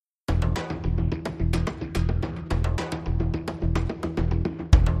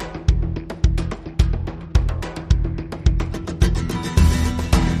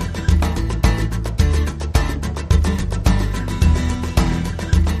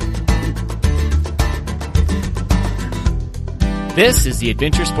This is the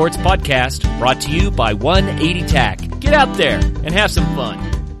Adventure Sports Podcast, brought to you by 180 TAC. Get out there and have some fun.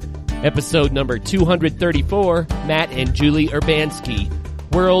 Episode number 234, Matt and Julie Urbanski,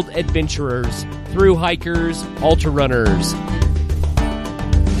 world adventurers, thru hikers, ultra runners.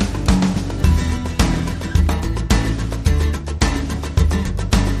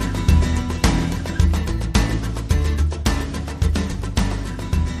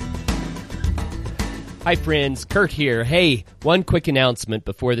 Hi friends, Kurt here. Hey, one quick announcement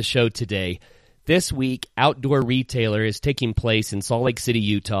before the show today. This week, Outdoor Retailer is taking place in Salt Lake City,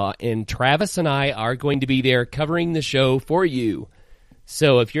 Utah, and Travis and I are going to be there covering the show for you.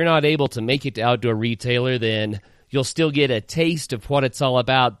 So if you're not able to make it to Outdoor Retailer, then you'll still get a taste of what it's all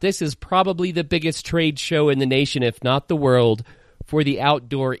about. This is probably the biggest trade show in the nation, if not the world, for the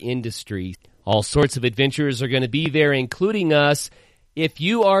outdoor industry. All sorts of adventurers are going to be there, including us. If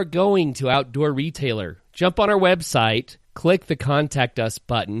you are going to Outdoor Retailer, jump on our website, click the Contact Us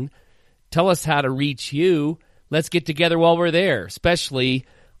button, tell us how to reach you. Let's get together while we're there, especially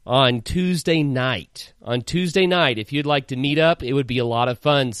on Tuesday night. On Tuesday night, if you'd like to meet up, it would be a lot of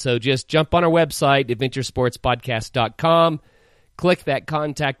fun. So just jump on our website, adventuresportspodcast.com, click that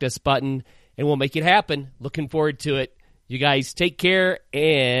Contact Us button, and we'll make it happen. Looking forward to it. You guys take care,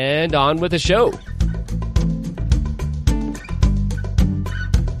 and on with the show.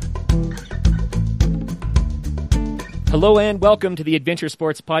 Hello and welcome to the Adventure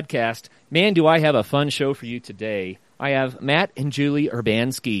Sports Podcast. Man, do I have a fun show for you today. I have Matt and Julie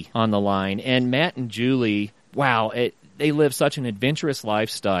Urbanski on the line. And Matt and Julie, wow, they live such an adventurous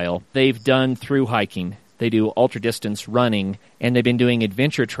lifestyle. They've done thru hiking, they do ultra-distance running, and they've been doing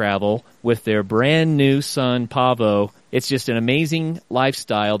adventure travel with their brand new son, Pavo. It's just an amazing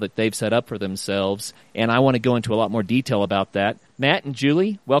lifestyle that they've set up for themselves, and I want to go into a lot more detail about that. Matt and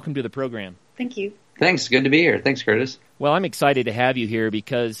Julie, welcome to the program. Thank you. Thanks. Good to be here. Thanks, Curtis. Well, I'm excited to have you here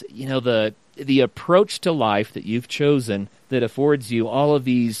because, you know, the approach to life that you've chosen that affords you all of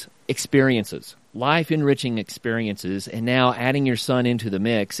these experiences, life-enriching experiences, and now adding your son into the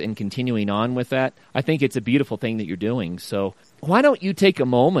mix and continuing on with that, I think it's a beautiful thing that you're doing. So why don't you take a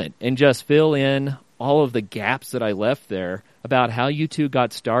moment and just fill in all of the gaps that I left there about how you two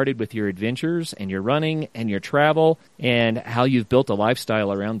got started with your adventures and your running and your travel and how you've built a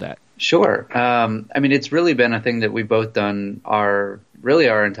lifestyle around that. Sure. I mean, it's really been a thing that we've both done our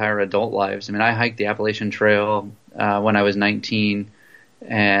entire adult lives. I mean, I hiked the Appalachian Trail when I was 19,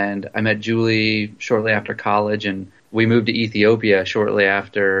 and I met Julie shortly after college, and we moved to Ethiopia shortly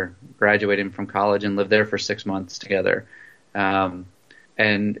after graduating from college and lived there for 6 months together. And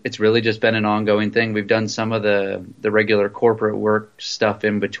it's really just been an ongoing thing. We've done some of the regular corporate work stuff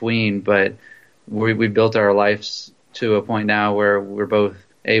in between, but we built our lives to a point now where we're both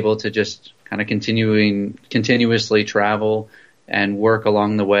able to just kind of continuously travel and work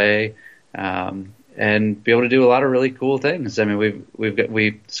along the way, and be able to do a lot of really cool things. I mean,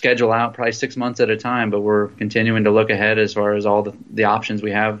 we schedule out probably 6 months at a time, but we're continuing to look ahead as far as all the options we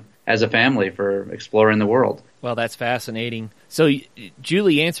have as a family for exploring the world. Well, that's fascinating. So,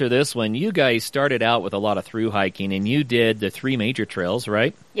 Julie, answer this one. You guys started out with a lot of thru hiking, and you did the 3 major trails,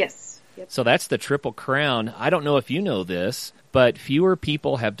 right? Yes. Yep. So that's the Triple Crown. I don't know if you know this, but fewer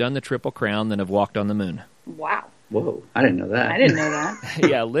people have done the Triple Crown than have walked on the moon. Wow. Whoa, I didn't know that. I didn't know that.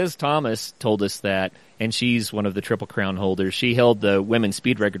 Yeah, Liz Thomas told us that, and she's one of the Triple Crown holders. She held the women's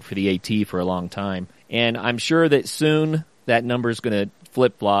speed record for the AT for a long time. And I'm sure that soon that number is going to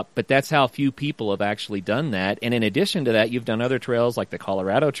flip-flop, but that's how few people have actually done that. And in addition to that, you've done other trails like the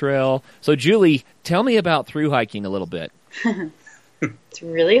Colorado Trail. So, Julie, tell me about thru hiking a little bit. It's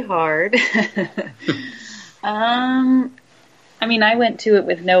really hard. I mean, I went to it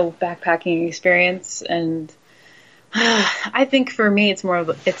with no backpacking experience, and I think for me, it's more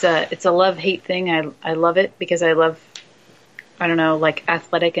of it's a love-hate thing. I love it because I love, I don't know, like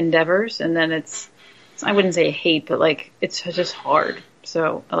athletic endeavors, and then I wouldn't say hate, but like it's just hard.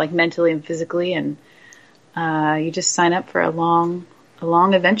 So like mentally and physically, and you just sign up for a long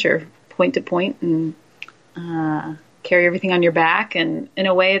adventure, point to point, and carry everything on your back. And in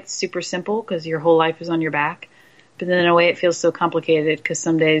a way, it's super simple because your whole life is on your back. But then in a way, it feels so complicated because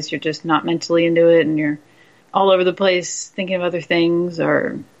some days you're just not mentally into it, and you're all over the place thinking of other things,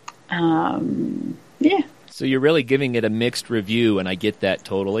 or yeah. So you're really giving it a mixed review, and I get that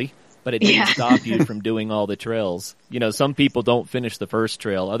totally. But it didn't stop you from doing all the trails. You know, some people don't finish the first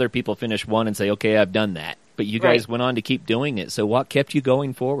trail. Other people finish one and say, okay, I've done that. But you guys went on to keep doing it. So what kept you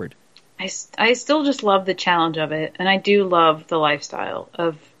going forward? I still just love the challenge of it. And I do love the lifestyle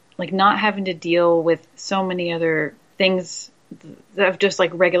of like not having to deal with so many other things of just like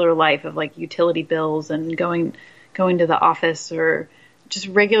regular life of like utility bills and going going to the office or just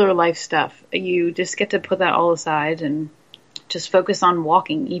regular life stuff. You just get to put that all aside and just focus on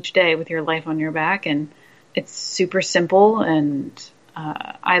walking each day with your life on your back. And it's super simple, and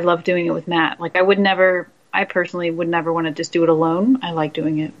I love doing it with Matt. Like I personally would never want to just do it alone. I like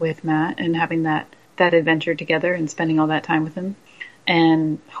doing it with Matt and having that adventure together and spending all that time with him.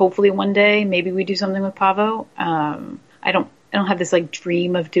 And hopefully one day maybe we do something with Pavo. I don't have this like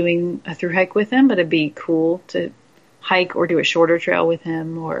dream of doing a thru hike with him, but it'd be cool to hike or do a shorter trail with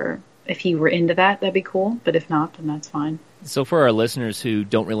him, or if he were into that, that'd be cool. But if not, then that's fine. So for our listeners who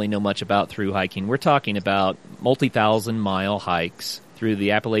don't really know much about thru hiking, we're talking about multi-thousand-mile hikes through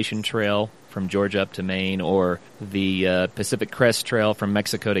the Appalachian Trail from Georgia up to Maine, or the Pacific Crest Trail from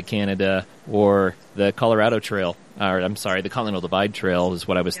Mexico to Canada, or the Colorado Trail, the Continental Divide Trail is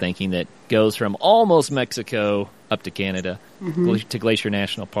what I was thinking, that goes from almost Mexico up to Canada, to Glacier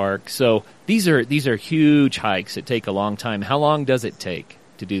National Park. So these are huge hikes that take a long time. How long does it take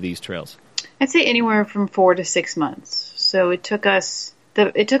to do these trails? I'd say anywhere from 4 to 6 months. So it took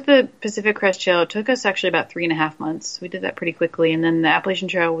the Pacific Crest Trail, it took us actually about 3.5 months. We did that pretty quickly. And then the Appalachian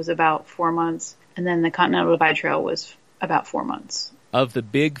Trail was about 4 months. And then the Continental Divide Trail was about 4 months. Of the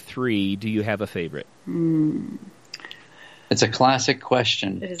big three, do you have a favorite? It's a classic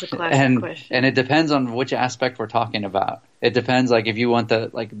question. It is a classic question. And it depends on which aspect we're talking about. It depends, like, if you want the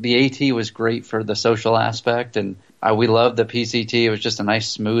AT was great for the social aspect, and we loved the PCT. It was just a nice,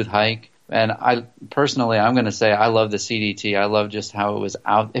 smooth hike. And I'm going to say I love the CDT. I love just how it was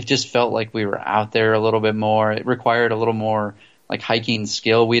out. It just felt like we were out there a little bit more. It required a little more like hiking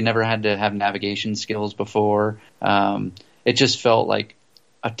skill. We had never had to have navigation skills before. It just felt like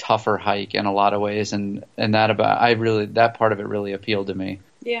a tougher hike in a lot of ways. And that part of it really appealed to me.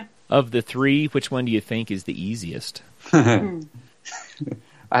 Yeah. Of the three, which one do you think is the easiest? I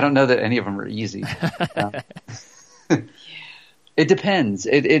don't know that any of them are easy. It depends.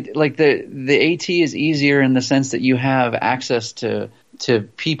 It like the AT is easier in the sense that you have access to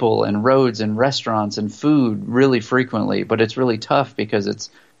people and roads and restaurants and food really frequently, but it's really tough because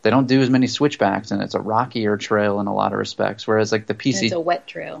they don't do as many switchbacks and it's a rockier trail in a lot of respects. Whereas like the PC, and it's a wet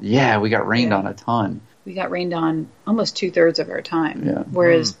trail. Yeah, we got rained on a ton. We got rained on almost 2/3 of our time. Yeah.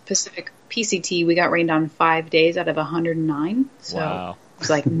 Whereas Pacific PCT, we got rained on 5 days out of 109. So wow. It was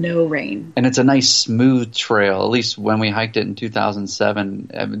like no rain. And it's a nice smooth trail. At least when we hiked it in 2007,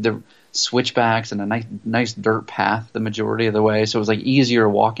 the switchbacks and a nice dirt path the majority of the way. So it was like easier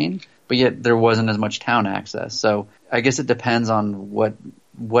walking, but yet there wasn't as much town access. So I guess it depends on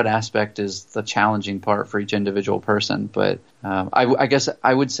what aspect is the challenging part for each individual person. But I guess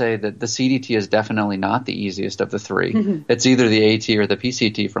I would say that the CDT is definitely not the easiest of the three. Mm-hmm. It's either the AT or the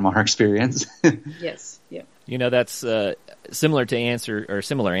PCT from our experience. Yes. Yep. You know, that's similar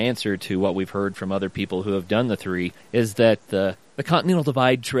answer to what we've heard from other people who have done the three, is that the Continental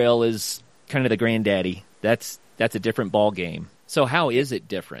Divide Trail is kind of the granddaddy. That's a different ball game. So how is it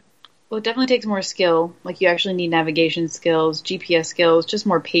different? Well, it definitely takes more skill. Like, you actually need navigation skills, GPS skills, just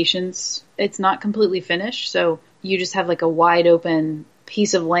more patience. It's not completely finished, so you just have like a wide open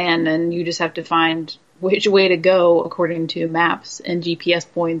piece of land, and you just have to find which way to go according to maps and GPS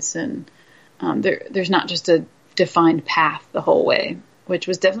points. And there's not just a defined path the whole way, which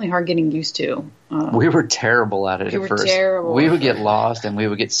was definitely hard getting used to. We were terrible at it at first. We would get lost, and we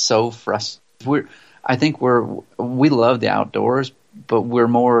would get so frustrated. We love the outdoors, but we're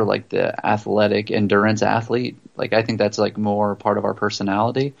more like the athletic endurance athlete. Like, I think that's like more part of our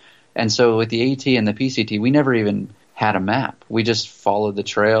personality. And so with the AT and the PCT, we never even had a map. We just followed the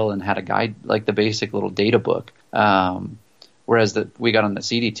trail and had a guide, like the basic little data book. Whereas we got on the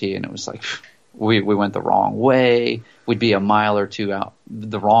CDT and it was like, we went the wrong way. We'd be a mile or two out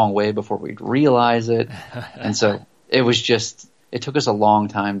the wrong way before we'd realize it. And so it took us a long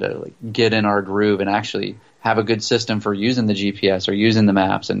time to like get in our groove and actually have a good system for using the GPS or using the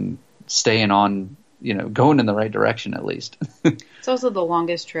maps and staying on, going in the right direction at least. It's also the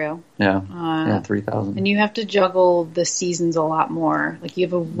longest trail. Yeah, 3,000. And you have to juggle the seasons a lot more. Like, you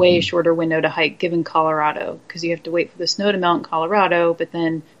have a way shorter window to hike given Colorado, because you have to wait for the snow to melt in Colorado, but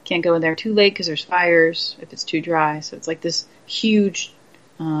then can't go in there too late because there's fires if it's too dry. So it's like this huge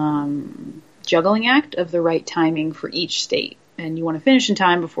juggling act of the right timing for each state. And you want to finish in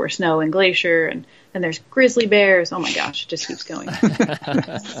time before snow and glacier, and then there's grizzly bears. Oh my gosh, it just keeps going.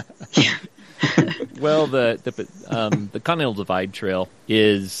 Yeah. Well, the Continental Divide Trail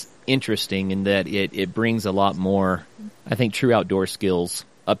is interesting in that it brings a lot more, I think, true outdoor skills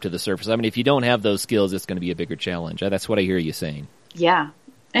up to the surface. I mean, if you don't have those skills, it's going to be a bigger challenge. That's what I hear you saying. Yeah,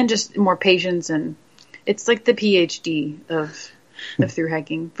 and just more patience, and it's like the PhD of of through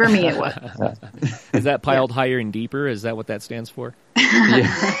hiking. For me, it was. Is that piled higher and deeper? Is that what that stands for?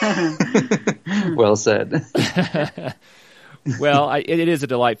 Yeah. Well said. Well, it is a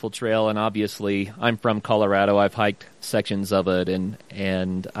delightful trail, and obviously I'm from Colorado. I've hiked sections of it,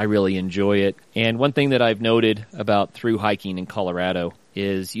 and I really enjoy it. And one thing that I've noted about through hiking in Colorado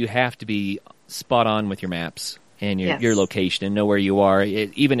is you have to be spot on with your maps and your location and know where you are,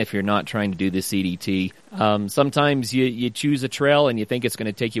 even if you're not trying to do the CDT. Sometimes you choose a trail and you think it's going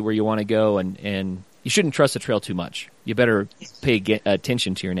to take you where you want to go, and you shouldn't trust the trail too much. You better pay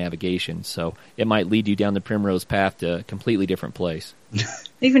attention to your navigation. So it might lead you down the Primrose Path to a completely different place.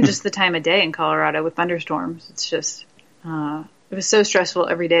 Even just the time of day in Colorado with thunderstorms, it's just, it was so stressful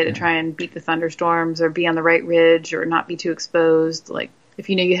every day to try and beat the thunderstorms or be on the right ridge or not be too exposed. Like if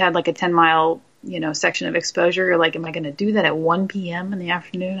you knew you had like a 10-mile, section of exposure, you're like, am I going to do that at 1 p.m. in the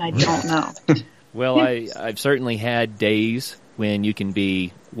afternoon? I don't know. Well, I've certainly had days when you can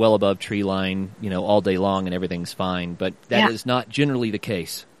be well above tree line, all day long and everything's fine. But that is not generally the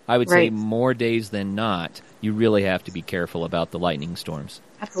case. I would say more days than not, you really have to be careful about the lightning storms.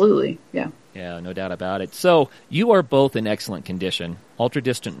 Absolutely, yeah. Yeah, no doubt about it. So you are both in excellent condition,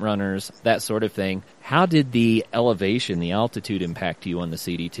 ultra-distant runners, that sort of thing. How did the elevation, the altitude impact you on the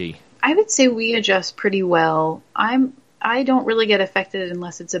CDT? I would say we adjust pretty well. I don't really get affected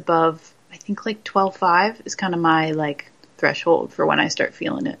unless it's above, I think like 12.5 is kind of my threshold for when I start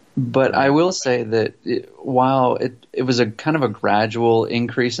feeling it. But I will say that while it was a kind of a gradual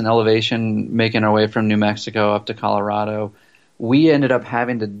increase in elevation, making our way from New Mexico up to Colorado, we ended up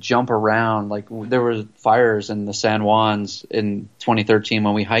having to jump around. Like there were fires in the San Juans in 2013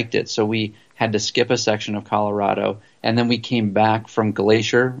 when we hiked it, so we had to skip a section of Colorado, and then we came back from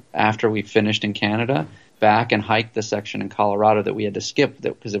Glacier after we finished in Canada, back and hiked the section in Colorado that we had to skip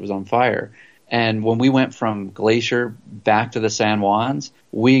because it was on fire. And when we went from Glacier back to the San Juans,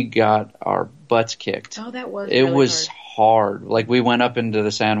 we got our butts kicked. Oh, that was It really was hard. Like we went up into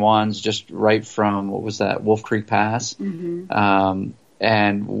the San Juans just right from, what was that, Wolf Creek Pass? Mm-hmm.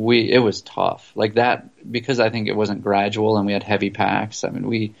 And it was tough. Like that, because I think it wasn't gradual and we had heavy packs. I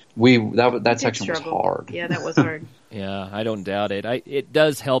mean, that section was hard. Yeah, that was hard. Yeah, I don't doubt it. It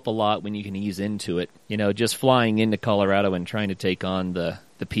does help a lot when you can ease into it. Just flying into Colorado and trying to take on the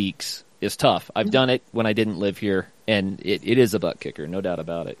peaks is tough. I've done it when I didn't live here, and it is a butt kicker, no doubt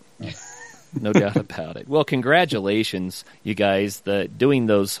about it. No doubt about it. Well, congratulations, you guys. Doing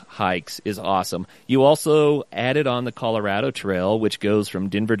those hikes is awesome. You also added on the Colorado Trail, which goes from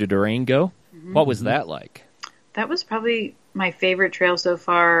Denver to Durango. Mm-hmm. What was that like? That was probably my favorite trail so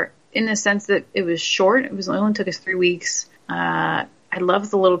far, in the sense that it was short. It only took us 3 weeks. I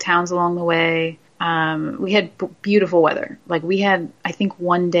loved the little towns along the way. We had beautiful weather. Like we had, I think,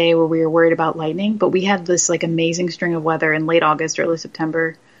 one day where we were worried about lightning, but we had this amazing string of weather in late August, early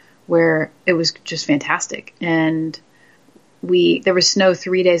September, where it was just fantastic. And there was snow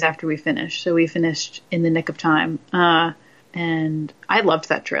 3 days after we finished, so we finished in the nick of time. And I loved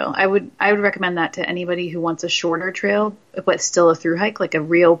that trail. I would recommend that to anybody who wants a shorter trail, but still a through hike, like a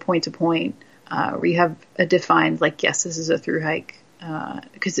real point to point, where you have a defined, yes, this is a through hike.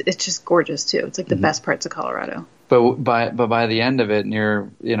 Because it's just gorgeous too. It's the best parts of Colorado. But by the end of it, near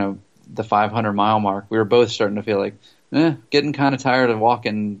the 500-mile mark, we were both starting to feel like getting kind of tired of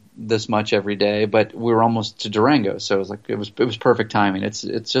walking this much every day. But we were almost to Durango, so it was perfect timing. It's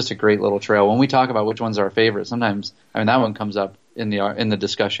just a great little trail. When we talk about which one's our favorite, sometimes that one comes up in the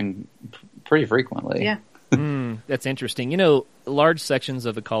discussion pretty frequently. Yeah. That's interesting. Large sections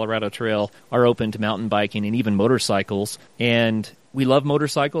of the Colorado Trail are open to mountain biking and even motorcycles. And we love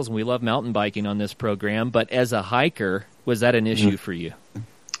motorcycles and we love mountain biking on this program. But as a hiker, was that an issue for you?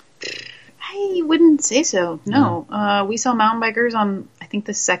 I wouldn't say so. No. We saw mountain bikers on, I think,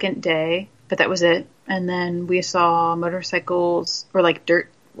 the second day, but that was it. And then we saw motorcycles or dirt.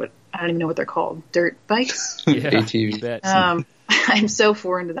 I don't even know what they're called. Dirt bikes? Yeah, ATV. I'm so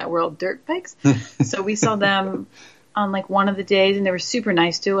foreign to that world, dirt bikes. So we saw them on one of the days, and they were super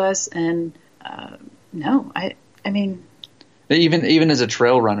nice to us. And I mean, even as a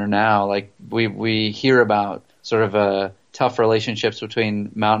trail runner now, we hear about sort of tough relationships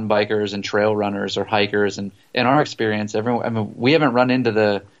between mountain bikers and trail runners or hikers, and in our experience, we haven't run into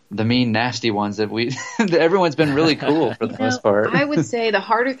the mean, nasty ones that everyone's been really cool for the most part. I would say the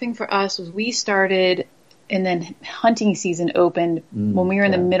harder thing for us was we started and then hunting season opened when we were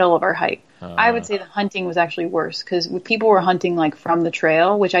in the middle of our hike. I would say the hunting was actually worse because people were hunting from the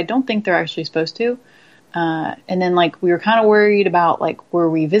trail, which I don't think they're actually supposed to. And then we were kind of worried about were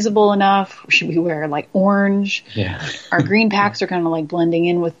we visible enough? Should we wear orange? Yeah. Our green packs are kind of blending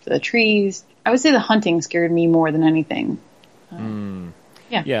in with the trees. I would say the hunting scared me more than anything.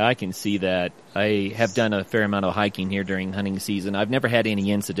 Yeah, I can see that. I have done a fair amount of hiking here during hunting season. I've never had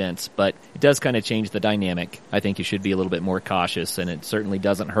any incidents, but it does kind of change the dynamic. I think you should be a little bit more cautious, and it certainly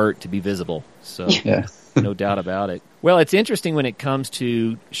doesn't hurt to be visible. So, no doubt about it. Well, it's interesting when it comes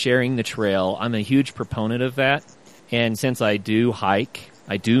to sharing the trail. I'm a huge proponent of that. And since I do hike,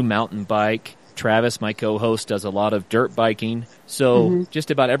 I do mountain bike, Travis, my co-host, does a lot of dirt biking. So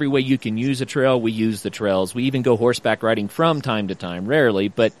just about every way you can use a trail, we use the trails. We even go horseback riding from time to time, rarely.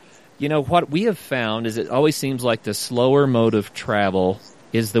 But, you know, what we have found is it always seems like the slower mode of travel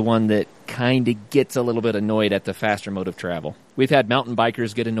is the one that kind of gets a little bit annoyed at the faster mode of travel. We've had mountain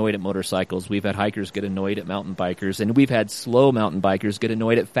bikers get annoyed at motorcycles. We've had hikers get annoyed at mountain bikers. And we've had slow mountain bikers get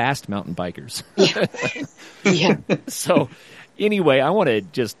annoyed at fast mountain bikers. Yeah. So anyway, I want to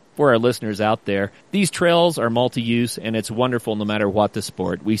just, for our listeners out there, these trails are multi-use, and it's wonderful no matter what the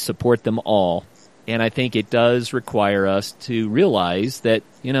sport. We support them all. And I think it does require us to realize that,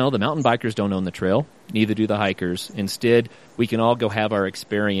 you know, the mountain bikers don't own the trail, neither do the hikers. Instead, we can all go have our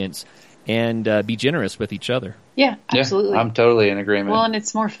experience and be generous with each other. Yeah, absolutely. Yeah, I'm totally in agreement. Well, and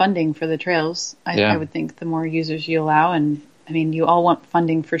it's more funding for the trails. I would think the more users you allow, and I mean, you all want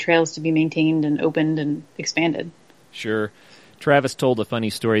funding for trails to be maintained and opened and expanded. Sure. Travis told a funny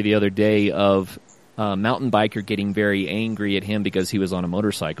story the other day of a mountain biker getting very angry at him because he was on a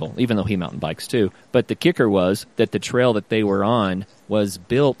motorcycle, even though he mountain bikes too. But the kicker was that the trail that they were on was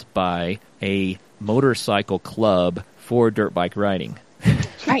built by a motorcycle club for dirt bike riding.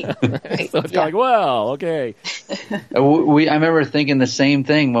 Right. So it's kind of like, well, okay. I remember thinking the same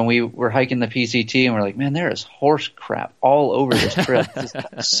thing when we were hiking the PCT, and we're like, man, there is horse crap all over this trail.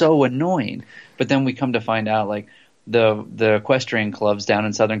 It's so annoying. But then we come to find out, like, the equestrian clubs down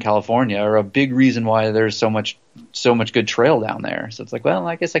in Southern California are a big reason why there's so much good trail down there. So it's like, well,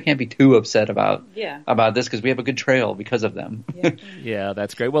 I guess I can't be too upset about this because we have a good trail because of them. Yeah,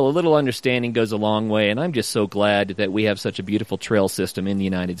 that's great. Well, a little understanding goes a long way, and I'm just so glad that we have such a beautiful trail system in the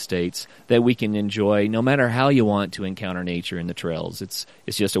United States that we can enjoy no matter how you want to encounter nature in the trails. It's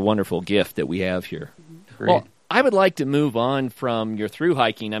just a wonderful gift that we have here. Great. Well, I would like to move on from your through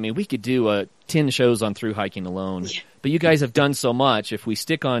hiking. I mean, we could do 10 shows on through hiking alone, but you guys have done so much. If we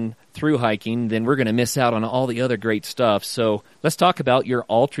stick on through hiking, then we're going to miss out on all the other great stuff. So let's talk about your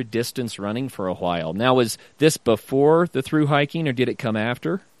ultra distance running for a while. Now, was this before the through hiking, or did it come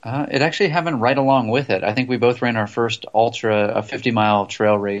after? It actually happened right along with it. I think we both ran our first ultra, a 50-mile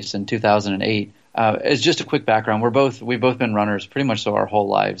trail race in 2008. As just a quick background, we've both been runners pretty much so our whole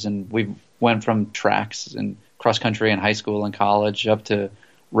lives, and we went from tracks and cross country in high school and college up to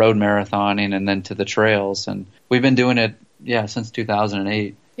road marathoning and then to the trails, and we've been doing it since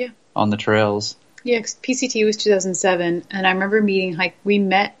 2008 on the trails. PCT was 2007, and I remember we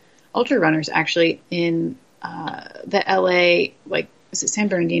met ultra runners actually in the LA, like, is it San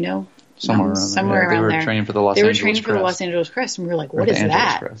Bernardino? Somewhere around there. They were training for the Los Angeles Crest, and we were like, what is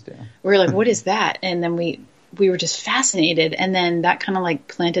that? We were like, what is that? And then we were just fascinated, and then that kind of like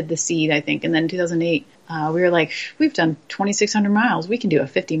planted the seed, I think. And then in 2008, we were like, we've done 2,600 miles. We can do a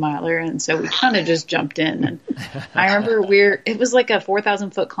 50-miler. And so we kind of just jumped in. And I remember it was like a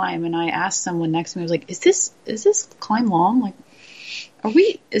 4,000-foot climb. And I asked someone next to me, I was like, is this climb long? Like,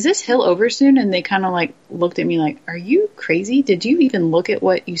 is this hill over soon? And they kind of like looked at me like, are you crazy? Did you even look at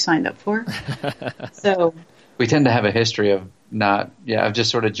what you signed up for? So we tend to have a history of of just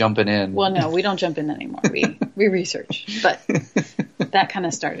sort of jumping in. Well, no, we don't jump in anymore. We research, but that kind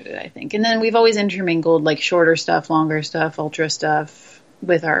of started it, I think. And then we've always intermingled like shorter stuff, longer stuff, ultra stuff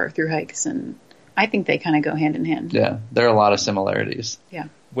with our through hikes, and I think they kind of go hand in hand. Yeah, there are a lot of similarities. Yeah.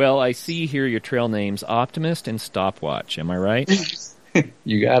 Well, I see here your trail names, Optimist and Stopwatch. Am I right?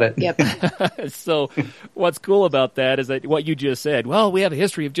 You got it. Yep. So what's cool about that is that what you just said, well, we have a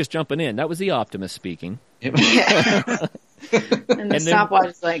history of just jumping in. That was the Optimist speaking. Yep. And the stopwatch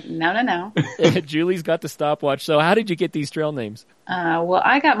is like, no. Julie's got the stopwatch. So how did you get these trail names? Well,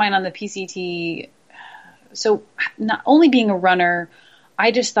 I got mine on the PCT. So not only being a runner,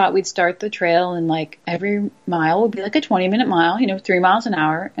 I just thought we'd start the trail and like every mile would be like a 20-minute mile, 3 miles an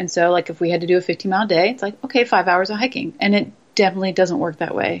hour. And so like if we had to do a 50-mile day, it's like, okay, 5 hours of hiking. And it definitely doesn't work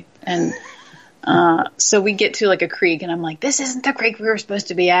that way. And so we get to like a creek and I'm like, this isn't the creek we were supposed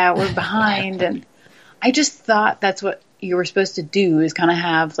to be at. We're behind. And I just thought that's what you were supposed to do, is kind of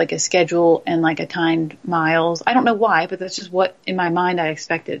have like a schedule and like a timed miles. I don't know why, but that's just what in my mind I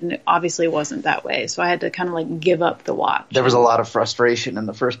expected. And it obviously wasn't that way. So I had to kind of like give up the watch. There was a lot of frustration in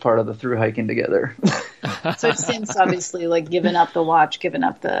the first part of the through hiking together. So it's since obviously like given up the watch, given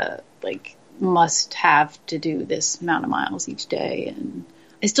up the like must have to do this amount of miles each day. And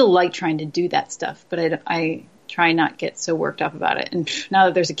I still like trying to do that stuff, but I try not get so worked up about it. And now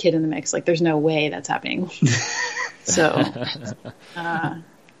that there's a kid in the mix, like there's no way that's happening. So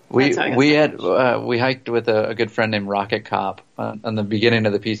we hiked with a good friend named Rocket Cop on the beginning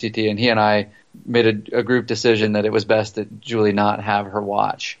of the PCT, and he and I made a group decision that it was best that Julie not have her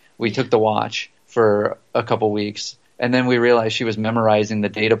watch. We took the watch for a couple weeks, and then we realized she was memorizing the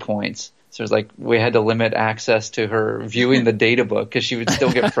data points. So it was like we had to limit access to her viewing the data book because she would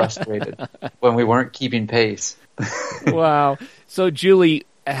still get frustrated when we weren't keeping pace. Wow. So, Julie,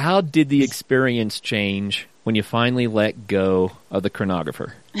 how did the experience change when you finally let go of the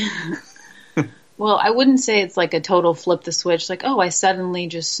chronographer? Well, I wouldn't say it's like a total flip the switch, like, oh, I suddenly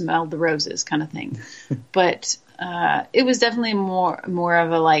just smelled the roses kind of thing. But it was definitely more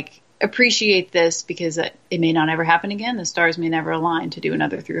of a like, appreciate this because it may not ever happen again. The stars may never align to do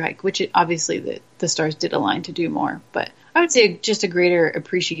another through hike, which obviously the stars did align to do more. But I would say just a greater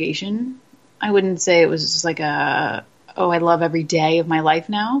appreciation. I wouldn't say it was just like I love every day of my life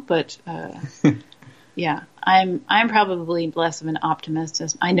now. But yeah, I'm probably less of an optimist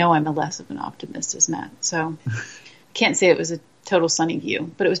I know I'm less of an optimist as Matt. So can't say it was a total sunny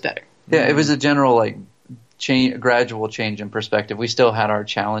view, but it was better. Yeah, it was a general gradual change in perspective. We still had our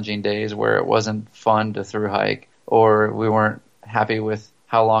challenging days where it wasn't fun to through hike, or we weren't happy with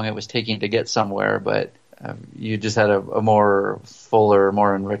how long it was taking to get somewhere, but you just had a more fuller,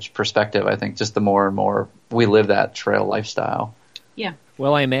 more enriched perspective. I think just the more and more we live that trail lifestyle. Yeah.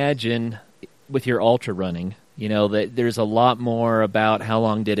 Well, I imagine with your ultra running, that there's a lot more about how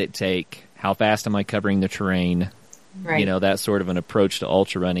long did it take, how fast am I covering the terrain, right. That sort of an approach to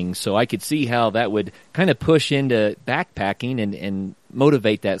ultra running. So I could see how that would kind of push into backpacking and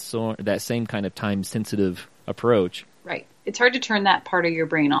motivate that same kind of time-sensitive approach. Right. It's hard to turn that part of your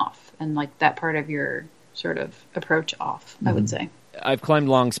brain off and like that part of your sort of approach off, I would say. I've climbed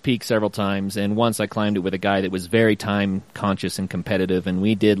Long's Peak several times, and once I climbed it with a guy that was very time-conscious and competitive, and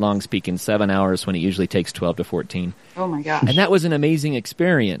we did Long's Peak in 7 hours when it usually takes 12 to 14. Oh, my gosh. And that was an amazing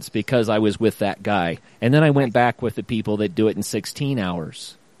experience because I was with that guy. And then I went back with the people that do it in 16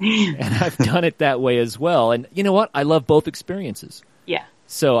 hours. And I've done it that way as well. And you know what? I love both experiences. Yeah.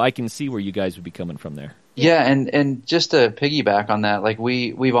 So I can see where you guys would be coming from there. Yeah, and just to piggyback on that, like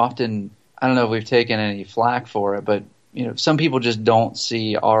we've often, I don't know if we've taken any flack for it, but some people just don't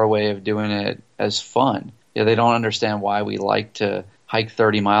see our way of doing it as fun. They don't understand why we like to hike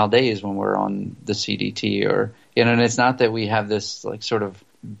 30-mile days when we're on the CDT, or and it's not that we have this like sort of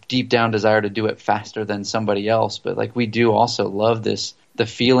deep down desire to do it faster than somebody else, but like we do also love the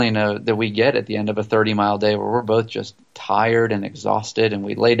feeling that we get at the end of a 30-mile day where we're both just tired and exhausted, and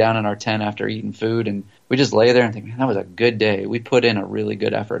we lay down in our tent after eating food and we just lay there and think, man, that was a good day. We put in a really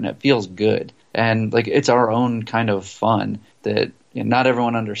good effort and it feels good. And like it's our own kind of fun that not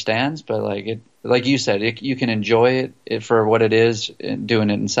everyone understands, but like you said, you can enjoy it for what it is, doing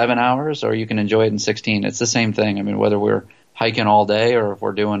it in 7 hours, or you can enjoy it in 16. It's the same thing. I mean, whether we're hiking all day or if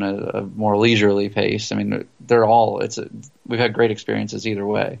we're doing a more leisurely pace, I mean, we've had great experiences either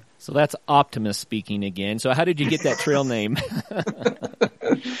way. So that's Optimus speaking again. So how did you get that trail name?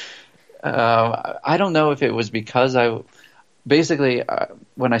 I don't know if it was because basically,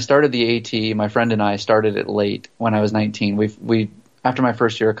 when I started the AT, my friend and I started it late when I was 19. We after my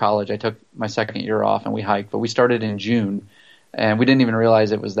first year of college, I took my second year off and we hiked, but we started in June, and we didn't even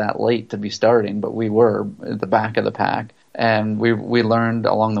realize it was that late to be starting, but we were at the back of the pack, and we learned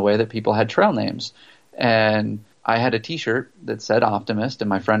along the way that people had trail names, and I had a T-shirt that said Optimist, and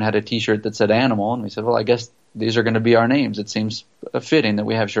my friend had a T-shirt that said Animal, and we said, well, I guess these are going to be our names. It seems fitting that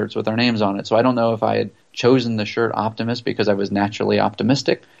we have shirts with our names on it. So I don't know if I had chosen the shirt Optimist because I was naturally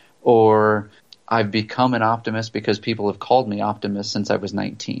optimistic, or I've become an optimist because people have called me Optimist since I was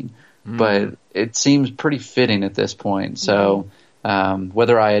 19. But it seems pretty fitting at this point. So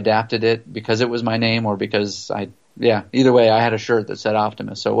whether I adapted it because it was my name or because either way, I had a shirt that said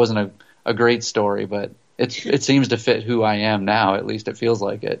Optimist. So it wasn't a great story, but it seems to fit who I am now. At least it feels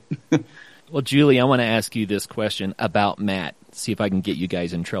like it. Well, Julie, I want to ask you this question about Matt. See if I can get you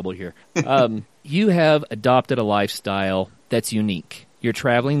guys in trouble here. You have adopted a lifestyle that's unique. You're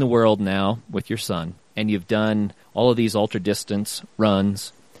traveling the world now with your son, and you've done all of these ultra-distance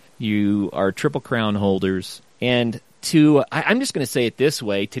runs. You are Triple Crown holders. And I'm just going to say it this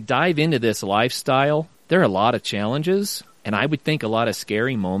way, to dive into this lifestyle, there are a lot of challenges, and I would think a lot of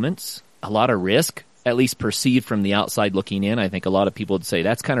scary moments, a lot of risk, at least perceived from the outside looking in. I think a lot of people would say,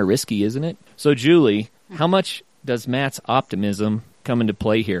 that's kind of risky, isn't it? So, Julie, how much does Matt's optimism come into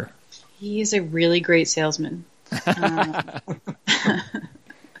play here? He is a really great salesman.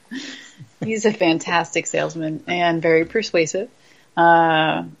 He's a fantastic salesman and very persuasive.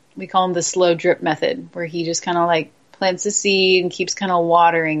 we call him the slow drip method, where he just kind of like plants a seed and keeps kind of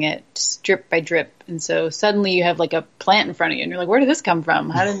watering it just drip by drip. And so suddenly you have like a plant in front of you and you're like, where did this come from?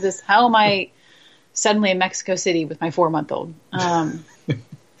 How am I suddenly in Mexico City with my 4-month-old?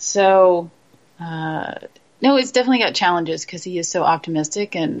 No, it's definitely got challenges because he is so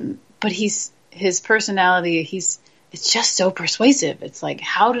optimistic, but his personality, it's just so persuasive. It's like,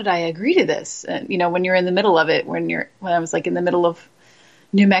 how did I agree to this? And, when you're in the middle of it, when I was like in the middle of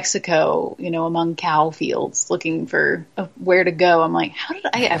New Mexico, among cow fields looking for where to go, I'm like, how did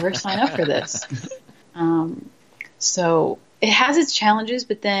I ever sign up for this? So it has its challenges,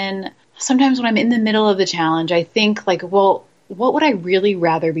 but then sometimes when I'm in the middle of the challenge, I think like, well, what would I really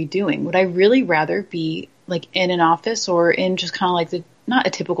rather be doing? Would I really rather be like in an office or in just kind of like not a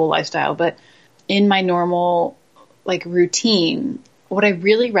typical lifestyle, but in my normal like routine? Would I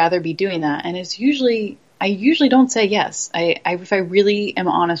really rather be doing that? And I usually don't say yes. If I really am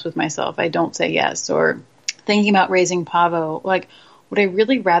honest with myself, I don't say yes. Or thinking about raising Pavo, like, would I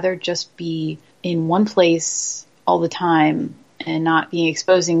really rather just be in one place all the time and not be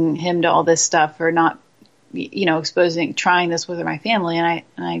exposing him to all this stuff, or not, trying this with my family? And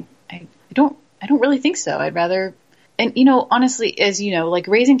I don't really think so. I'd rather, and honestly, as like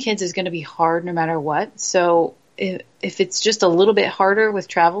raising kids is going to be hard no matter what. So if it's just a little bit harder with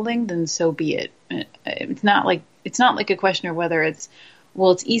traveling, then so be it. It's not like a question of whether it's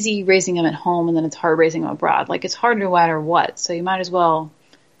easy raising them at home and then it's hard raising them abroad. Like, it's hard no matter what. So you might as well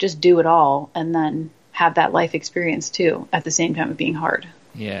just do it all and then have that life experience too at the same time of being hard.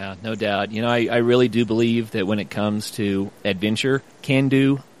 Yeah, no doubt. I really do believe that when it comes to adventure, can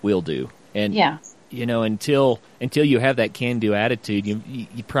do, will do. And yeah. Until you have that can-do attitude,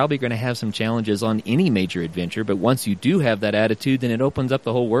 you're probably going to have some challenges on any major adventure. But once you do have that attitude, then it opens up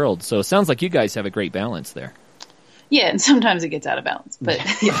the whole world. So it sounds like you guys have a great balance there. Yeah, and sometimes it gets out of balance. But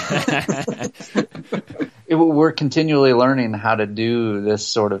we're continually learning how to do this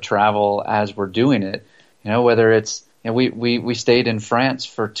sort of travel as we're doing it. Whether it's we stayed in France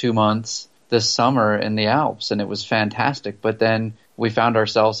for 2 months this summer in the Alps, and it was fantastic. But then we found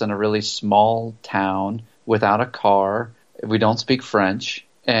ourselves in a really small town without a car. We don't speak French,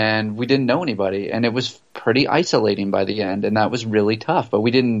 and we didn't know anybody. And it was pretty isolating by the end, and that was really tough. But we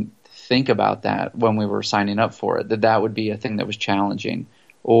didn't think about that when we were signing up for it, that would be a thing that was challenging.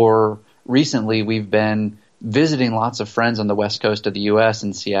 Or recently, we've been visiting lots of friends on the west coast of the U.S.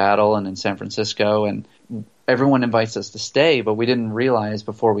 in Seattle and in San Francisco, and everyone invites us to stay, but we didn't realize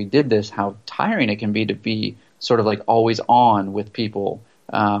before we did this how tiring it can be to be sort of like always on with people,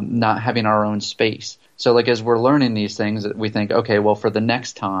 not having our own space. So like as we're learning these things, we think, okay, well, for the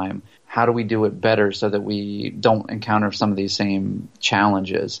next time, how do we do it better so that we don't encounter some of these same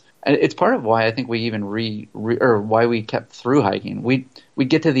challenges? And it's part of why I think we even why we kept through hiking. We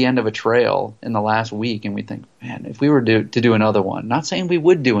get to the end of a trail in the last week and we think, man, if we were to do another one, not saying we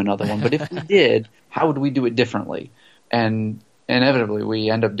would do another one, but if we did, how would we do it differently? And inevitably we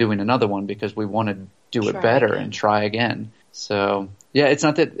end up doing another one because we want to do it better and try again. So yeah, it's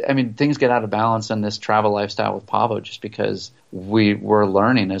not that, things get out of balance in this travel lifestyle with Pavo just because we're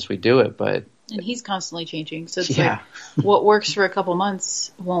learning as we do it, and he's constantly changing. So it's like what works for a couple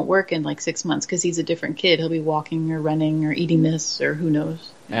months won't work in like 6 months because he's a different kid. He'll be walking or running or eating this or who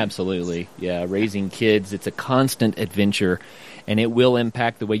knows. Absolutely. Yeah. Raising kids, it's a constant adventure and it will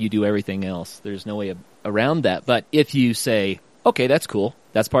impact the way you do everything else. There's no way around that. But if you say, okay, that's cool,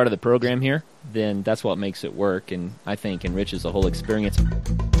 that's part of the program here, then that's what makes it work and I think enriches the whole experience.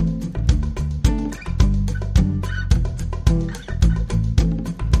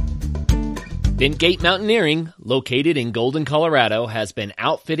 Bentgate Mountaineering, located in Golden, Colorado, has been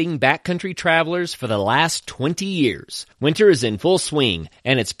outfitting backcountry travelers for the last 20 years. Winter is in full swing,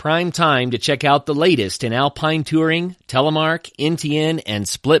 and it's prime time to check out the latest in alpine touring, telemark, NTN, and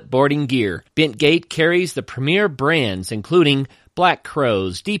split boarding gear. Bentgate carries the premier brands including Black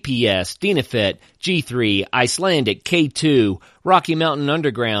Crows, DPS, Dynafit, G3, Icelandic, K2, Rocky Mountain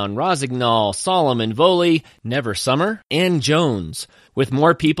Underground, Rosignol, Solomon, Volley, Never Summer, and Jones. With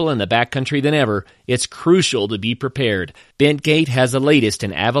more people in the backcountry than ever, it's crucial to be prepared. Bentgate has the latest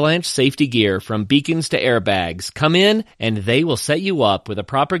in avalanche safety gear from beacons to airbags. Come in and they will set you up with the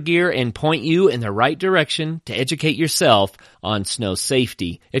proper gear and point you in the right direction to educate yourself on snow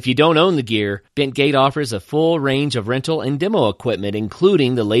safety. If you don't own the gear, Bentgate offers a full range of rental and demo equipment,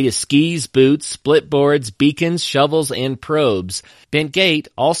 including the latest skis, boots, split boards, beacons, shovels, and probes. Bentgate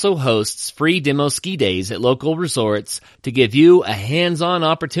also hosts free demo ski days at local resorts to give you a hands-on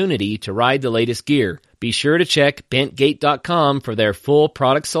opportunity to ride the latest gear. Be sure to check bentgate.com for their full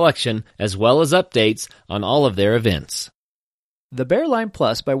product selection as well as updates on all of their events. The Bearline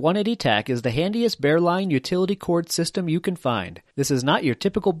Plus by 180 TAC is the handiest Bearline utility cord system you can find. This is not your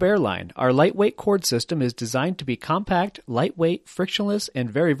typical Bearline. Our lightweight cord system is designed to be compact, lightweight, frictionless, and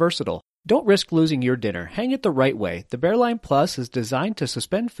very versatile. Don't risk losing your dinner. Hang it the right way. The Bearline Plus is designed to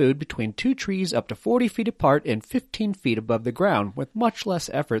suspend food between two trees up to 40 feet apart and 15 feet above the ground with much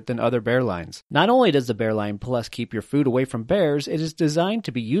less effort than other Bearlines. Not only does the Bearline Plus keep your food away from bears, it is designed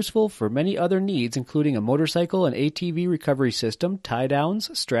to be useful for many other needs, including a motorcycle and ATV recovery system,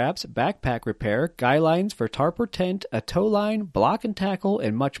 tie-downs, straps, backpack repair, guy lines for tarp or tent, a tow line, block and tackle,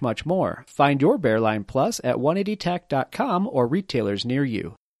 and much, much more. Find your Bearline Plus at 180tac.com or retailers near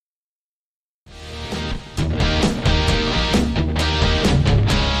you.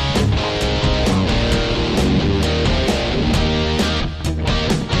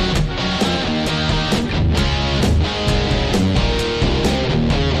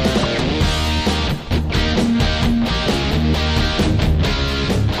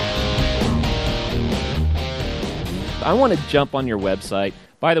 I want to jump on your website.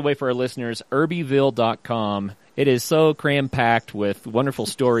 By the way, for our listeners, irbyville.com. It is so cram-packed with wonderful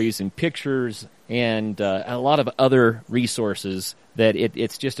stories and pictures and a lot of other resources that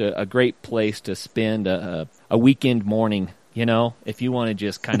it's just a great place to spend a weekend morning. You know, if you want to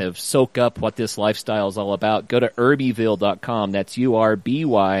just kind of soak up what this lifestyle is all about, go to irbyville.com. That's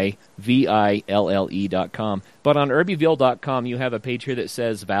URBYVILLE.com. But on irbyville.com, you have a page here that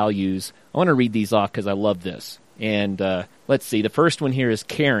says values. I want to read these off because I love this. And let's see, the first one here is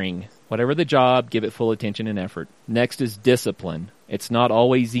caring. Whatever the job, give it full attention and effort. Next is discipline. It's not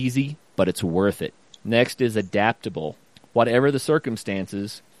always easy, but it's worth it. Next is adaptable. Whatever the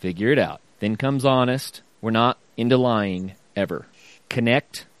circumstances, figure it out. Then comes honest. We're not into lying, ever.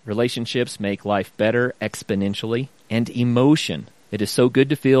 Connect. Relationships make life better exponentially. And emotion. It is so good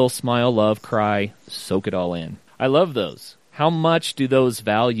to feel, smile, love, cry, soak it all in. I love those. How much do those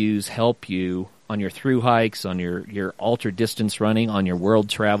values help you on your through hikes, on your ultra distance running, on your world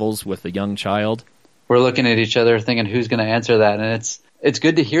travels with a young child? We're looking at each other thinking who's going to answer that, and it's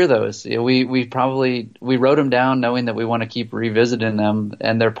good to hear those. You know, we wrote them down knowing that we want to keep revisiting them,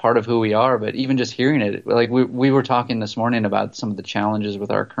 and they're part of who we are. But even just hearing it, like we were talking this morning about some of the challenges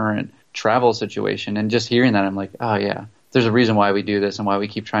with our current travel situation, and just hearing that, I'm like, oh yeah, there's a reason why we do this and why we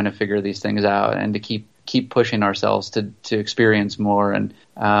keep trying to figure these things out and to keep pushing ourselves to experience more. And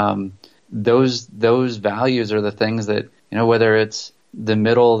those values are the things that, you know, whether it's the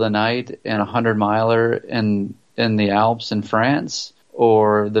middle of the night in a 100-miler in the Alps in France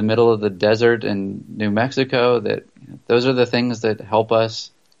or the middle of the desert in New Mexico, that, you know, those are the things that help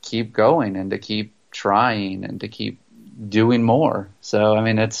us keep going and to keep trying and to keep doing more. So, I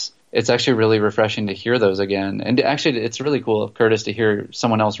mean, it's actually really refreshing to hear those again. And actually, it's really cool, Curtis, to hear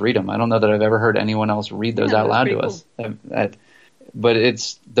someone else read them. I don't know that I've ever heard anyone else read those out loud to us. But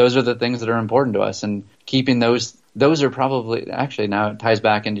those are the things that are important to us, and keeping those are probably, actually now it ties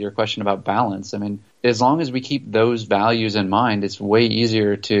back into your question about balance. I mean, as long as we keep those values in mind, it's way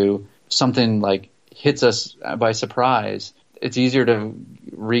easier to, something like hits us by surprise, it's easier to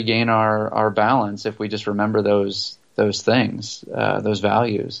regain our balance if we just remember those things, those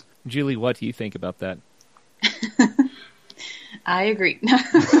values. Julie, what do you think about that? I agree.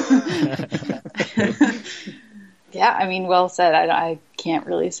 Yeah, I mean, well said. I can't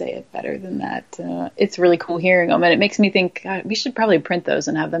really say it better than that. It's really cool hearing them, and it makes me think, God, we should probably print those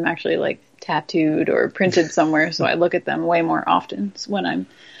and have them actually like tattooed or printed somewhere, so I look at them way more often when I'm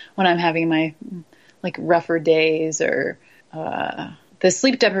having my like rougher days, or the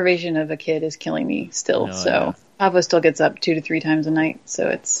sleep deprivation of a kid is killing me still. Oh, so yeah. Pavo still gets up 2 to 3 times a night, so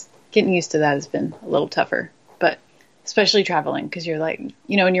it's getting used to that has been a little tougher, but. Especially traveling, because you're like,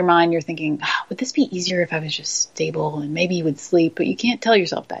 you know, in your mind, you're thinking, would this be easier if I was just stable and maybe you would sleep? But you can't tell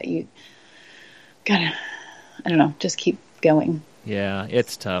yourself that. You gotta, I don't know, just keep going. Yeah,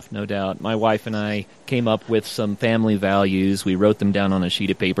 it's tough, no doubt. My wife and I came up with some family values. We wrote them down on a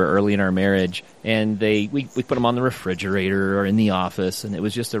sheet of paper early in our marriage, and we put them on the refrigerator or in the office, and it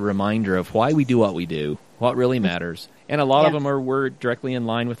was just a reminder of why we do what we do, what really matters. And a lot of them were directly in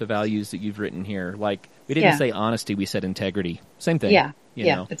line with the values that you've written here. Like, we didn't say honesty, we said integrity. Same thing. You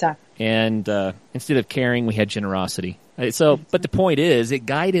know? Exactly. And instead of caring, we had generosity. So, but the point is, it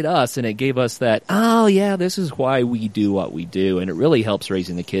guided us, and it gave us that, oh yeah, this is why we do what we do. And it really helps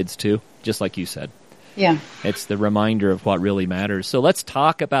raising the kids too, just like you said. Yeah. It's the reminder of what really matters. So let's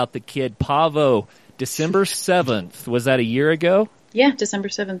talk about the kid, Pavo. December 7th. Was that a year ago? Yeah, December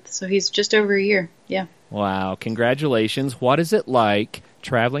 7th. So he's just over a year. Yeah. Wow. Congratulations. What is it like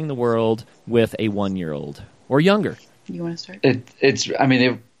traveling the world with a 1-year-old or younger? You want to start?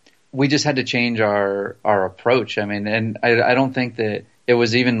 we just had to change our approach. I mean, and I don't think that it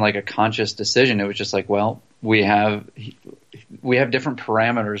was even like a conscious decision. It was just like, well, we have different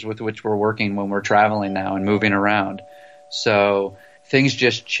parameters with which we're working when we're traveling now and moving around. So things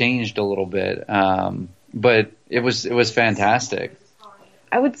just changed a little bit. But it was fantastic.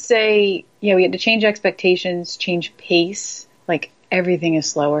 I would say, we had to change expectations, change pace. Like, everything is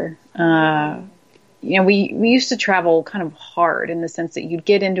slower. We used to travel kind of hard in the sense that you'd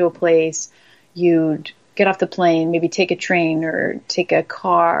get into a place, you'd get off the plane, maybe take a train or take a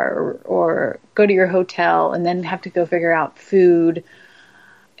car or go to your hotel and then have to go figure out food.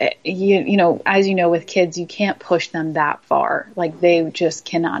 As you know, with kids, you can't push them that far. Like, they just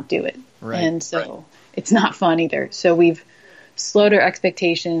cannot do it. Right. And so it's not fun either. So we've slowed our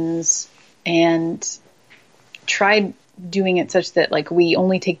expectations and tried doing it such that, like, we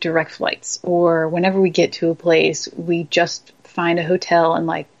only take direct flights, or whenever we get to a place, we just find a hotel and,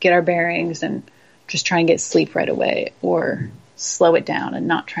 like, get our bearings and just try and get sleep right away, or slow it down and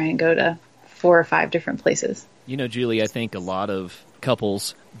not try and go to 4 or 5 different places. Julie, I think a lot of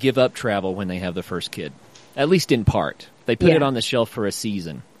couples give up travel when they have the first kid, at least in part. They put it on the shelf for a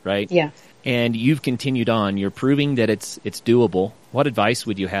season, right? Yeah. And you've continued on. You're proving that it's doable. What advice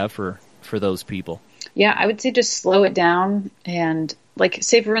would you have for those people? Yeah, I would say just slow it down. And, like,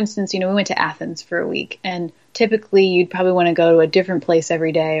 say, for instance, we went to Athens for a week, and typically you'd probably want to go to a different place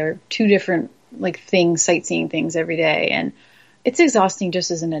every day, or 2 different, like, sightseeing things every day. And it's exhausting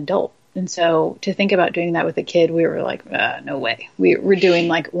just as an adult. And so to think about doing that with a kid, we were like, no way. We're doing,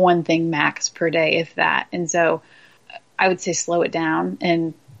 like, 1 thing max per day, if that. And so I would say slow it down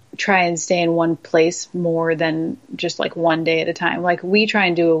and try and stay in one place more than just, like, 1 day at a time. Like, we try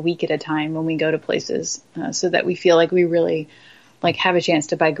and do a week at a time when we go to places, so that we feel like we really, like, have a chance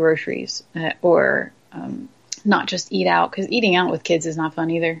to buy groceries, or not just eat out, because eating out with kids is not fun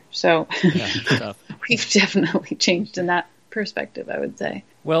either. So we've definitely changed in that perspective, I would say.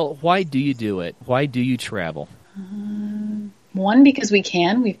 Well, why do you do it? Why do you travel? 1, because we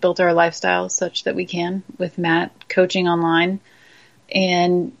can. We've built our lifestyle such that we can, with Matt coaching online.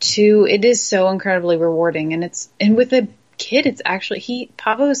 And 2, it is so incredibly rewarding. And with a kid, it's actually,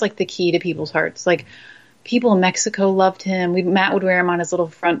 Pavo is like the key to people's hearts. Like, people in Mexico loved him. Matt would wear him on his little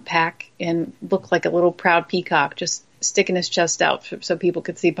front pack and look like a little proud peacock, just sticking his chest out so people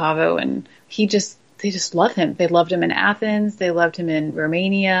could see Pavo. And they just love him. They loved him in Athens. They loved him in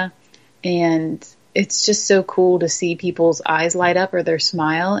Romania. And it's just so cool to see people's eyes light up, or their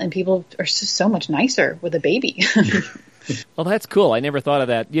smile. And people are just so much nicer with a baby. Well, that's cool. I never thought of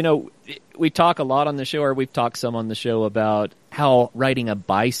that. We talk a lot on the show, or we've talked some on the show, about how riding a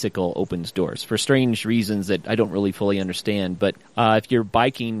bicycle opens doors for strange reasons that I don't really fully understand. But if you're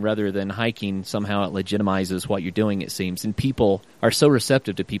biking rather than hiking, somehow it legitimizes what you're doing, it seems. And people are so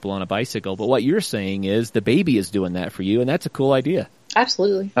receptive to people on a bicycle. But what you're saying is the baby is doing that for you, and that's a cool idea.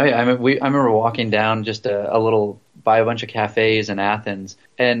 Absolutely. Oh, yeah. I remember walking down just a little, by a bunch of cafes in Athens,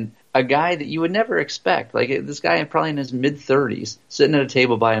 and a guy that you would never expect, like this guy probably in his mid-30s, sitting at a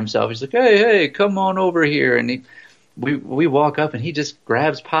table by himself. He's like, hey, come on over here. And we walk up, and he just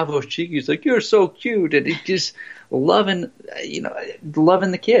grabs Pavo's cheek. He's like, you're so cute. And he's just loving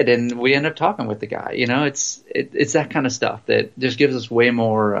the kid. And we end up talking with the guy. It's that kind of stuff that just gives us way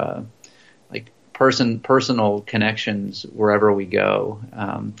more personal connections wherever we go.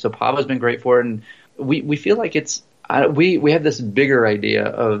 So Pavo's been great for it. And we feel like we have this bigger idea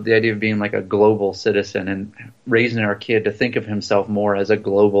of being like a global citizen, and raising our kid to think of himself more as a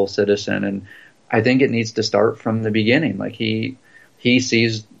global citizen. And I think it needs to start from the beginning. Like, he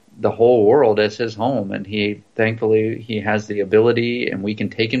sees the whole world as his home, and thankfully he has the ability, and we can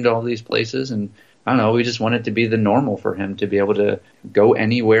take him to all these places. And I don't know, we just want it to be the normal for him to be able to go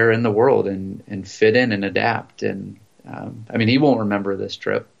anywhere in the world and fit in and adapt. And he won't remember this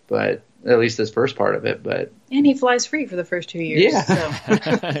trip, but at least this first part of it. And he flies free for the first 2 years. Yeah. So.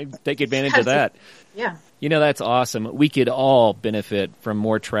 Take advantage of that. Yeah. That's awesome. We could all benefit from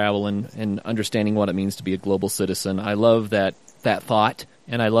more travel and understanding what it means to be a global citizen. I love that thought,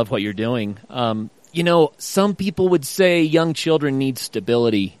 and I love what you're doing. Some people would say young children need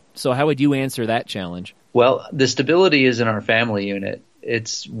stability. So how would you answer that challenge? Well, the stability is in our family unit.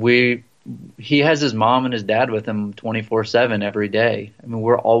 He has his mom and his dad with him 24/7 every day.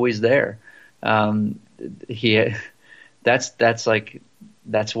 We're always there. That's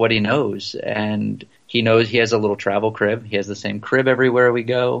what he knows. And he knows he has a little travel crib. He has the same crib everywhere we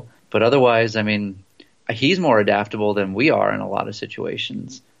go. But otherwise, he's more adaptable than we are in a lot of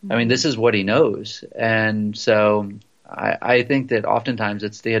situations. This is what he knows. And so I think that oftentimes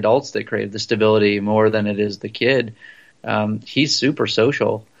it's the adults that crave the stability more than it is the kid. He's super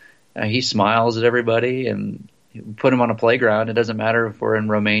social. He smiles at everybody, and put him on a playground. It doesn't matter if we're in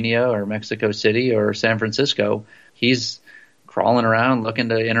Romania or Mexico City or San Francisco. He's crawling around looking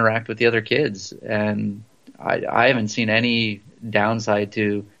to interact with the other kids. And I haven't seen any downside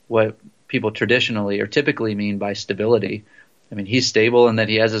to what people traditionally or typically mean by stability. I mean, he's stable in that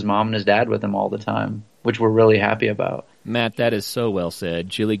he has his mom and his dad with him all the time, which we're really happy about. Matt, that is so well said.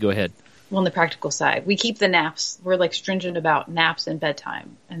 Julie, go ahead. Well, on the practical side, we keep the naps. We're like stringent about naps and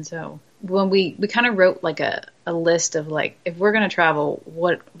bedtime. And so when we kind of wrote like a list of like, if we're going to travel,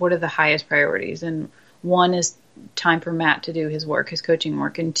 what are the highest priorities? And one is time for Matt to do his work, his coaching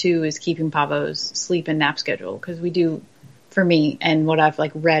work. And two is keeping Pavo's sleep and nap schedule. Because we do, for me and what I've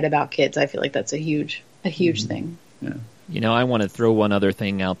like read about kids, I feel like that's a huge thing. Yeah. You know, I want to throw one other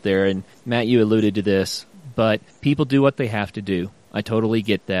thing out there, and Matt, you alluded to this, but people do what they have to do. I totally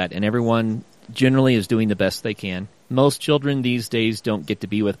get that, and everyone generally is doing the best they can. Most children these days don't get to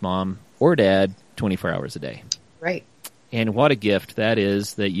be with mom or dad 24 hours a day. Right. And what a gift that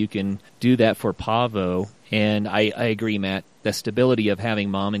is that you can do that for Pavo. And I agree, Matt, the stability of having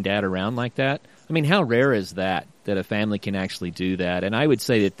mom and dad around like that. I mean, how rare is that a family can actually do that? And I would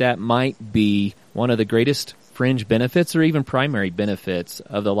say that might be one of the greatest fringe benefits or even primary benefits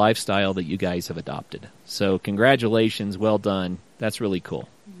of the lifestyle that you guys have adopted. So congratulations, well done. That's really cool.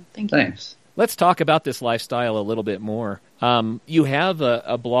 Thank you. Thanks. Let's talk about this lifestyle a little bit more. You have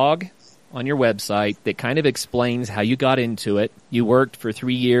a blog on your website that kind of explains how you got into it. You worked for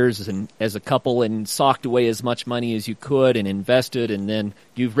 3 years as a couple and socked away as much money as you could and invested, and then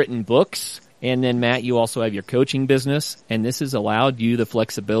you've written books. And then, Matt, you also have your coaching business, and this has allowed you the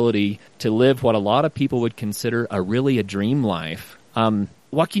flexibility to live what a lot of people would consider a dream life.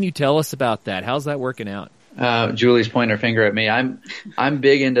 What can you tell us about that? How's that working out? Julie's pointing her finger at me. I'm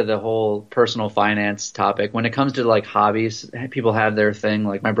big into the whole personal finance topic. When it comes to like hobbies, people have their thing.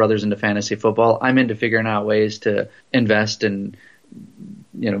 Like my brother's into fantasy football. I'm into figuring out ways to invest and,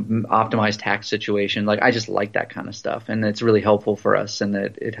 optimize tax situation. Like I just like that kind of stuff, and it's really helpful for us, and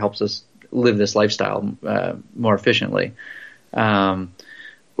that it helps us live this lifestyle more efficiently.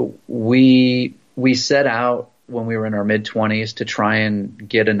 We set out when we were in our mid-20s to try and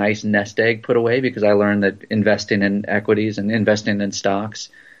get a nice nest egg put away, because I learned that investing in equities and investing in stocks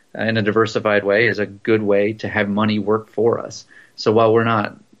in a diversified way is a good way to have money work for us. So while we're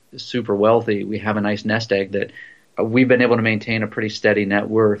not super wealthy, we have a nice nest egg that we've been able to maintain a pretty steady net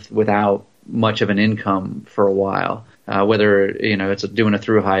worth without much of an income for a while, whether it's doing a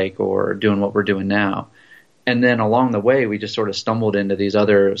through hike or doing what we're doing now. And then along the way, we just sort of stumbled into these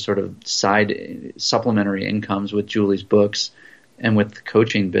other sort of side supplementary incomes with Julie's books and with the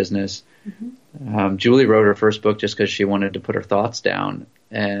coaching business. Mm-hmm. Julie wrote her first book just because she wanted to put her thoughts down.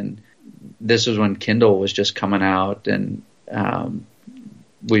 And this was when Kindle was just coming out, and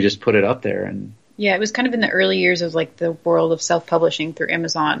we just put it up there. And yeah, it was kind of in the early years of like the world of self-publishing through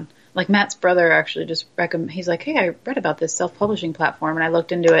Amazon. Like Matt's brother actually just he's like, hey, I read about this self-publishing platform, and I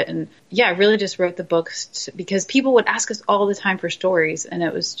looked into it, and yeah, I really just wrote the books because people would ask us all the time for stories, and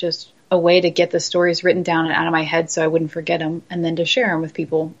it was just a way to get the stories written down and out of my head so I wouldn't forget them, and then to share them with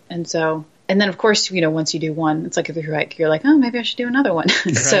people. And then of course, once you do one, it's like a through hike, you're like, oh, maybe I should do another one.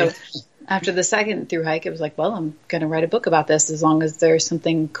 Right. So after the second through hike, it was like, well, I'm going to write a book about this as long as there's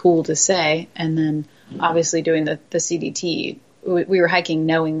something cool to say. And then obviously doing the CDT, we were hiking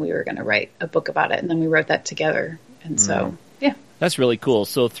knowing we were going to write a book about it, and then we wrote that together. And so, yeah. That's really cool.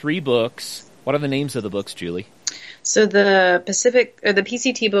 So 3 books. What are the names of the books, Julie? So the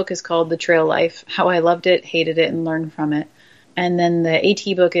PCT book is called The Trail Life, How I Loved It, Hated It, and Learned From It. And then the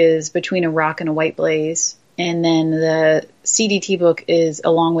AT book is Between a Rock and a White Blaze. And then the CDT book is A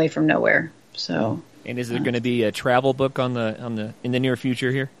Long Way from Nowhere. So. And is there going to be a travel book in the near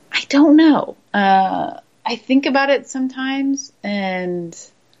future here? I don't know. I think about it sometimes, and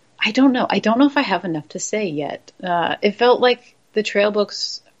I don't know. I don't know if I have enough to say yet. It felt like the trail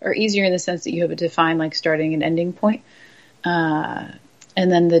books are easier in the sense that you have a defined like starting and ending point. And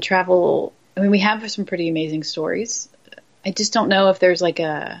then the travel, we have some pretty amazing stories. I just don't know if there's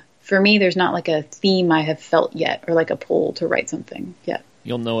for me, there's not like a theme I have felt yet, or like a pull to write something yet.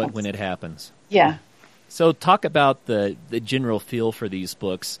 You'll know it when it happens. Yeah. So talk about the general feel for these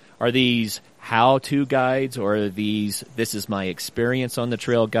books. Are these how-to guides, or are these this is my experience on the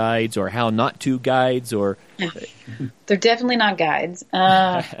trail guides, or how not to guides, or? They're definitely not guides.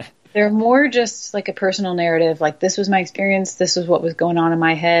 They're more just like a personal narrative. Like, this was my experience. This was what was going on in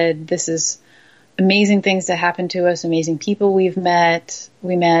my head. This is amazing things that happened to us, amazing people we've met.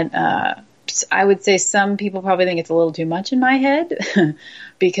 We met, I would say some people probably think it's a little too much in my head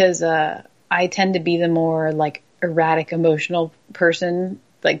because I tend to be the more like erratic emotional person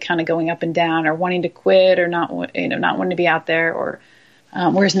like kind of going up and down, or wanting to quit, or not wanting to be out there, or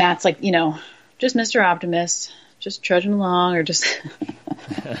whereas Matt's like, just Mr. Optimist, just trudging along, or just.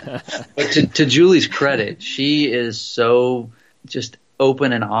 But to Julie's credit, she is so just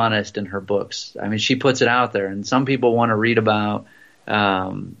open and honest in her books. I mean, she puts it out there, and some people want to read about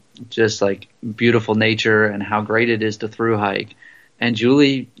just like beautiful nature and how great it is to thru hike. And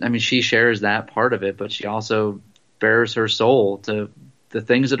Julie, I mean, she shares that part of it, but she also bears her soul to the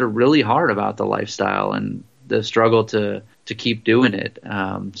things that are really hard about the lifestyle and the struggle to keep doing it.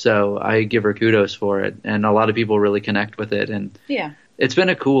 So I give her kudos for it, and a lot of people really connect with it. And yeah, it's been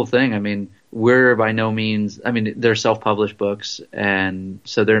a cool thing. I mean, we're by no means, I mean, they're self-published books, and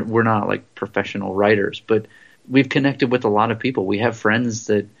so we're not like professional writers, but we've connected with a lot of people. We have friends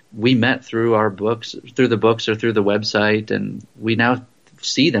that we met through our books, through the books or through the website, and we now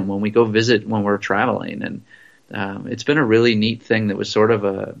see them when we go visit when we're traveling. And it's been a really neat thing that was sort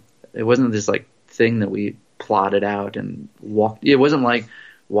of it wasn't this like thing that we plotted out and walked. It wasn't like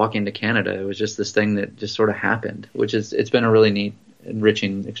walking to Canada. It was just this thing that just sort of happened, it's been a really neat,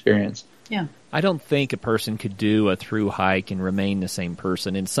 enriching experience. Yeah. I don't think a person could do a through hike and remain the same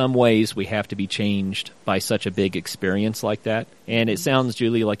person. In some ways, we have to be changed by such a big experience like that. And it sounds,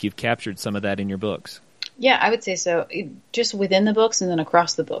 Julie, like you've captured some of that in your books. Yeah, I would say so. Just within the books and then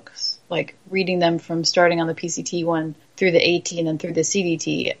across the books, like reading them from starting on the PCT one through the AT and then through the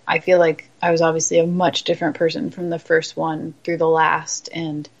CDT, I feel like I was obviously a much different person from the first one through the last,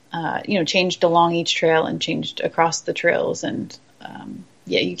 and changed along each trail and changed across the trails, and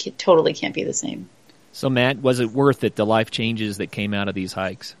you totally can't be the same. So Matt, was it worth it, the life changes that came out of these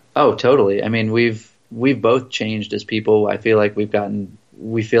hikes? Oh, totally. I mean, we've both changed as people. I feel like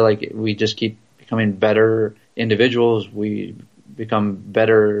we feel like we just keep becoming better individuals. We become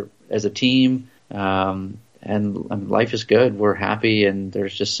better as a team. And life is good. We're happy, and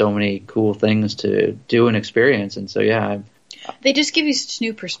there's just so many cool things to do and experience. And so, yeah. They just give you such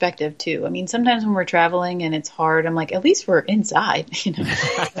new perspective, too. I mean, sometimes when we're traveling and it's hard, I'm like, at least we're inside,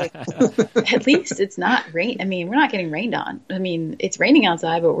 Like, at least it's not rain. I mean, we're not getting rained on. I mean, it's raining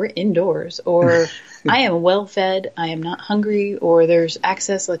outside, but we're indoors. Or I am well fed. I am not hungry. Or there's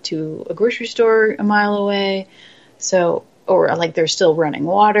access to a grocery store a mile away. So, or like there's still running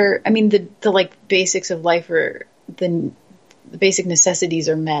water. I mean, the like basics of life are the basic necessities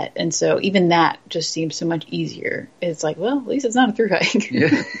are met, and so even that just seems so much easier. It's like, well, at least it's not a thru hike.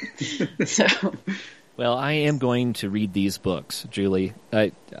 Yeah. So, well, I am going to read these books, Julie.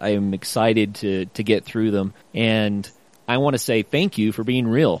 I am excited to get through them, and I want to say thank you for being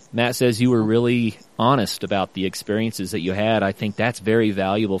real. Matt says you were really honest about the experiences that you had. I think that's very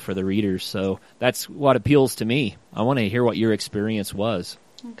valuable for the readers, so that's what appeals to me. I want to hear what your experience was.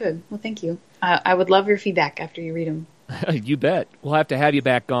 Oh, good. Well, thank you. I would love your feedback after you read them. You bet. We'll have to have you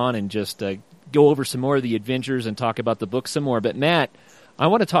back on and just go over some more of the adventures and talk about the book some more. But Matt, I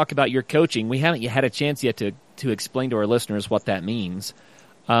want to talk about your coaching. We haven't had a chance yet to explain to our listeners what that means.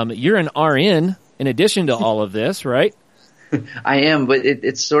 You're an RN in addition to all of this, right? I am, but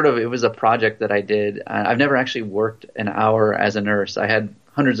it was a project that I did. I've never actually worked an hour as a nurse. I had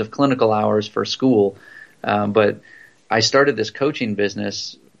hundreds of clinical hours for school, but I started this coaching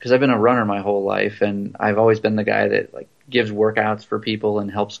business because I've been a runner my whole life, and I've always been the guy that like gives workouts for people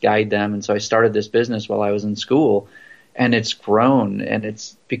and helps guide them. And so I started this business while I was in school, and it's grown and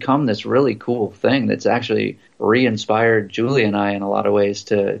it's become this really cool thing that's actually re-inspired Julie and I in a lot of ways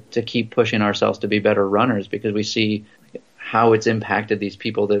to keep pushing ourselves to be better runners, because we see how it's impacted these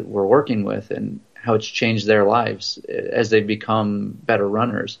people that we're working with and how it's changed their lives as they become better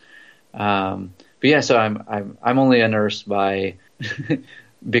runners. But yeah, so I'm only a nurse by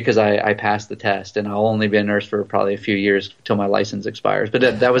because I passed the test, and I'll only be a nurse for probably a few years till my license expires.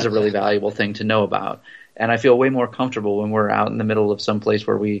 But that was a really valuable thing to know about. And I feel way more comfortable when we're out in the middle of some place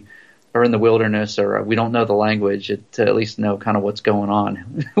where we are in the wilderness or we don't know the language to at least know kind of what's going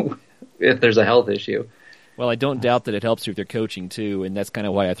on if there's a health issue. Well, I don't doubt that it helps you with your coaching too, and that's kind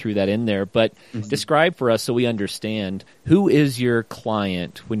of why I threw that in there. But describe for us so we understand, who is your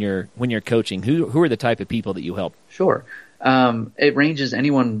client when you're coaching? Who are the type of people that you help? Sure. It ranges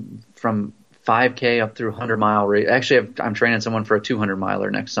anyone from 5K up through 100-mile race. Actually, I'm training someone for a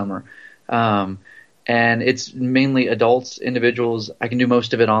 200-miler next summer. And it's mainly adults, individuals. I can do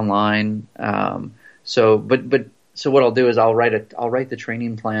most of it online. So what I'll do is I'll write the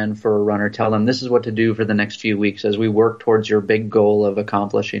training plan for a runner, tell them this is what to do for the next few weeks as we work towards your big goal of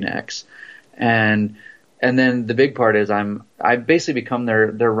accomplishing X. And then the big part is I've basically become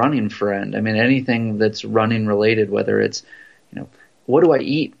their running friend. I mean, anything that's running related, whether it's, what do I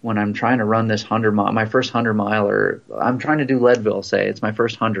eat when I'm trying to run this 100 mile, my first 100 mile, or I'm trying to do Leadville, say it's my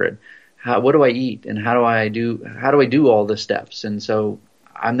first 100. What do I eat, and how do I do all the steps? And so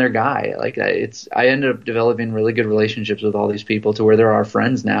I'm their guy. Like I ended up developing really good relationships with all these people to where they're our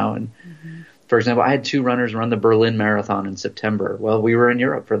friends now. And for example, I had 2 runners run the Berlin Marathon in September. Well, we were in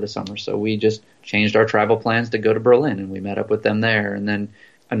Europe for the summer, so we just changed our travel plans to go to Berlin, and we met up with them there. And then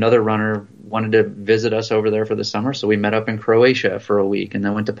another runner wanted to visit us over there for the summer, so we met up in Croatia for a week, and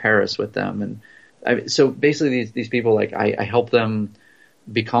then went to Paris with them. And so basically, these people, like I help them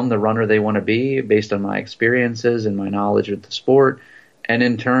become the runner they want to be based on my experiences and my knowledge of the sport, and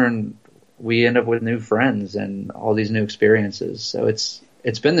in turn, we end up with new friends and all these new experiences. So it's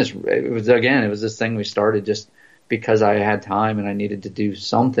been this. It was this thing we started just because I had time and I needed to do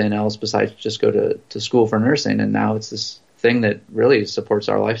something else besides just go to school for nursing, and now it's this thing that really supports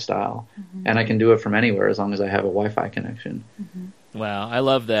our lifestyle, and I can do it from anywhere as long as I have a Wi-Fi connection. Wow, I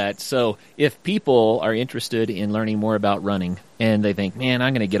love that. So if people are interested in learning more about running and they think, man,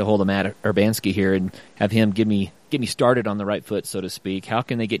 I'm going to get a hold of Matt Urbanski here and have him get me started on the right foot, so to speak, how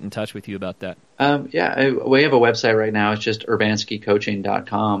can they get in touch with you about that? We have a website right now. It's just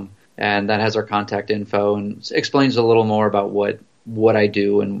urbanskicoaching.com, and that has our contact info and explains a little more about what I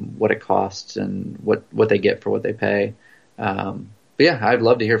do and what it costs and what they get for what they pay. But yeah, I'd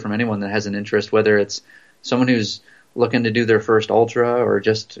love to hear from anyone that has an interest, whether it's someone who's looking to do their first ultra or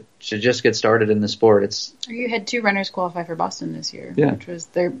just to get started in the sport. You had 2 runners qualify for Boston this year, yeah, which was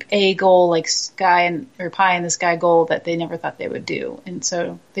their A goal, like pie in the sky goal that they never thought they would do, and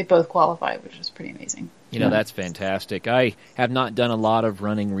so they both qualified, which was pretty amazing. That's fantastic. I have not done a lot of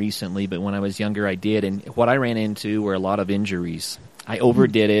running recently, but when I was younger, I did, and what I ran into were a lot of injuries. I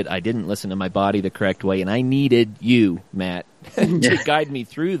overdid it. I didn't listen to my body the correct way, and I needed you, Matt, to guide me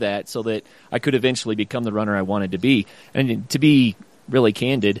through that so that I could eventually become the runner I wanted to be. And to be really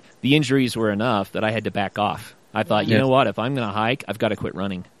candid, the injuries were enough that I had to back off. I thought, you know what, if I'm going to hike, I've got to quit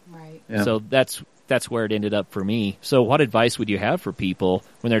running. Right. Yeah. So that's where it ended up for me. So what advice would you have for people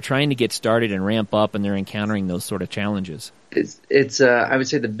when they're trying to get started and ramp up and they're encountering those sort of challenges? It's I would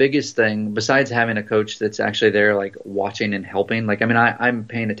say the biggest thing, besides having a coach that's actually there, like watching and helping, like, I mean, I'm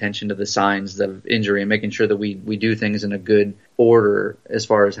paying attention to the signs of injury and making sure that we do things in a good order as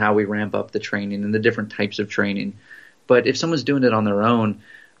far as how we ramp up the training and the different types of training. But if someone's doing it on their own,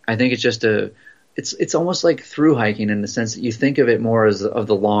 I think it's just it's almost like through hiking in the sense that you think of it more as of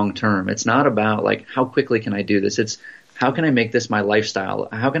the long term. It's not about like how quickly can I do this. It's how can I make this my lifestyle?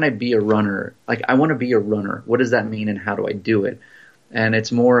 How can I be a runner? Like, I want to be a runner. What does that mean, and how do I do it? And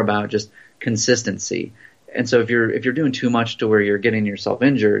it's more about just consistency. And so if you're doing too much to where you're getting yourself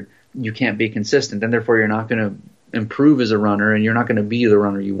injured, you can't be consistent, and therefore you're not going to improve as a runner, and you're not going to be the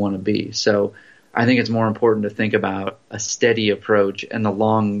runner you want to be. So I think it's more important to think about a steady approach and the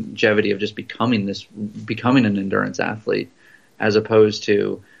longevity of just becoming an endurance athlete, as opposed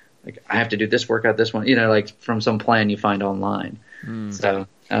to like, I have to do this workout, this one, like from some plan you find online. So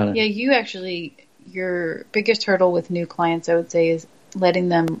your biggest hurdle with new clients, I would say, is letting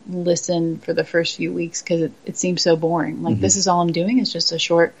them listen for the first few weeks, because it seems so boring. Like, this is all I'm doing is just a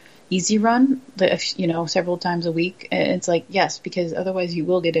short, easy run, several times a week. And it's like, yes, because otherwise you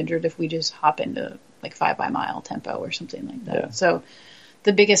will get injured if we just hop into like 5 by mile tempo or something like that. Yeah. So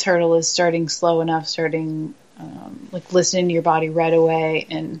the biggest hurdle is starting slow enough, listening to your body right away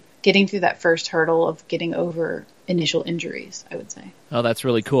and getting through that first hurdle of getting over initial injuries, I would say. Oh, that's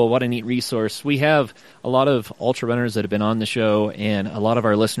really cool. What a neat resource. We have a lot of ultra runners that have been on the show, and a lot of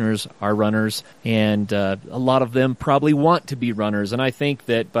our listeners are runners, and a lot of them probably want to be runners. And I think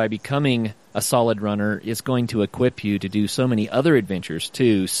that by becoming a solid runner, it's going to equip you to do so many other adventures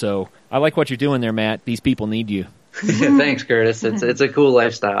too. So I like what you're doing there, Matt. These people need you. Thanks, Curtis. It's a cool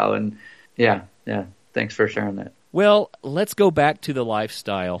lifestyle, and yeah. Thanks for sharing that. Well, let's go back to the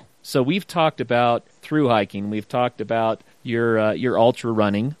lifestyle. So we've talked about through hiking. We've talked about your ultra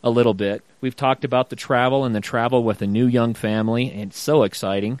running a little bit. We've talked about the travel with a new young family, and it's so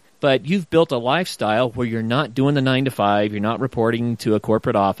exciting. But you've built a lifestyle where you're not doing the 9 to 5. You're not reporting to a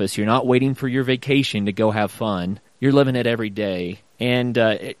corporate office. You're not waiting for your vacation to go have fun. You're living it every day. And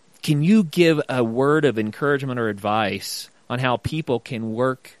can you give a word of encouragement or advice on how people can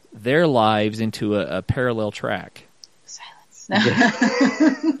work their lives into a parallel track?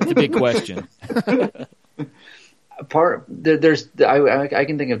 It's a big question. I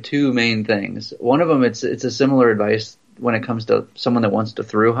can think of 2 main things. One of them, it's a similar advice when it comes to someone that wants to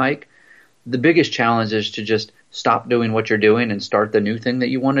through hike. The biggest challenge is to just stop doing what you're doing and start the new thing that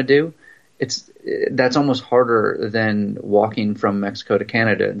you want to do. That's almost harder than walking from Mexico to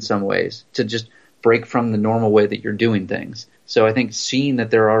Canada in some ways, to just break from the normal way that you're doing things. So I think seeing that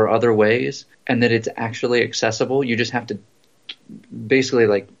there are other ways and that it's actually accessible, you just have to basically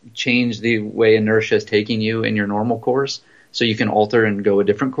like change the way inertia is taking you in your normal course so you can alter and go a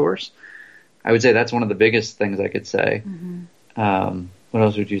different course. I would say that's one of the biggest things I could say. What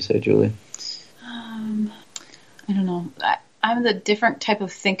else would you say, Julie? I don't know. I'm the different type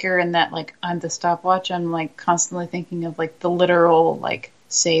of thinker in that, like, I'm the stopwatch. I'm like constantly thinking of like the literal, like,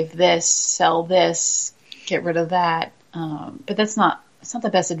 save this, sell this, get rid of that. But it's not the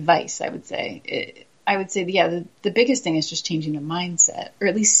best advice, I would say. I would say, yeah, the biggest thing is just changing the mindset, or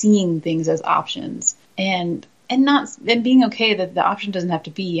at least seeing things as options, and being okay that the option doesn't have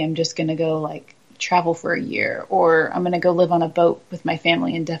to be, I'm just going to go like travel for a year, or I'm going to go live on a boat with my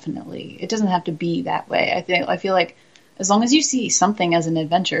family indefinitely. It doesn't have to be that way. I feel like as long as you see something as an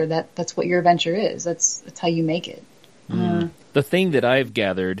adventure, that's what your adventure is. That's how you make it. The thing that I've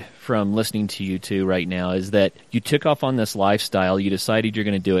gathered from listening to you two right now is that you took off on this lifestyle, you decided you're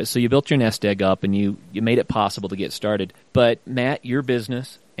going to do it, so you built your nest egg up and you made it possible to get started. But Matt, your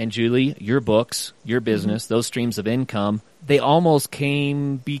business, and Julie, your books, your business, those streams of income, they almost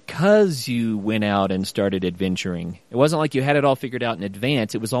came because you went out and started adventuring. It wasn't like you had it all figured out in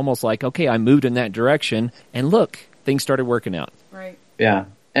advance. It was almost like, okay, I moved in that direction, and look, things started working out. Right. Yeah.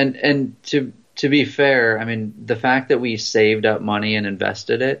 And to be fair, I mean, the fact that we saved up money and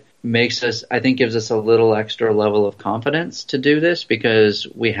invested it gives us a little extra level of confidence to do this, because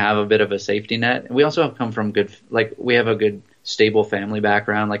we have a bit of a safety net. And we also have come from we have a good stable family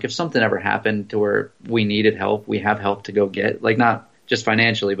background. Like if something ever happened to where we needed help, we have help to go get, like not just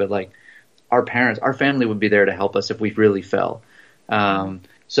financially, but like our family would be there to help us if we really fell.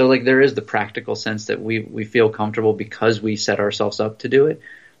 So like there is the practical sense that we feel comfortable because we set ourselves up to do it.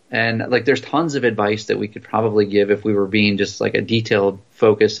 And like there's tons of advice that we could probably give if we were being just like a detailed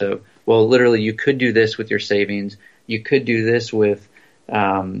focus of, well, literally you could do this with your savings. You could do this with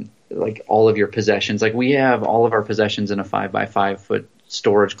like all of your possessions. Like we have all of our possessions in a 5x5 foot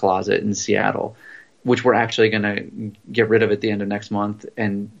storage closet in Seattle, which we're actually going to get rid of at the end of next month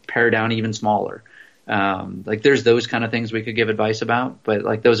and pare down even smaller. Like there's those kind of things we could give advice about, but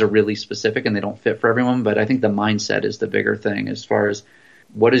like those are really specific and they don't fit for everyone. But I think the mindset is the bigger thing as far as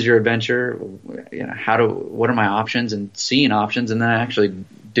what is your adventure, you know, what are my options, and seeing options and then actually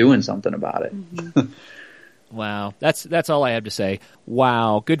doing something about it. Wow. That's all I have to say.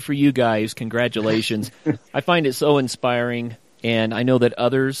 Wow. Good for you guys. Congratulations. I find it so inspiring, and I know that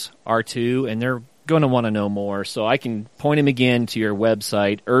others are too, and they're going to want to know more. So I can point them again to your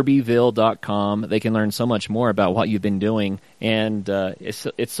website, irbyville.com. They can learn so much more about what you've been doing, and it's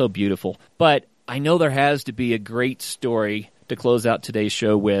so beautiful. But I know there has to be a great story to close out today's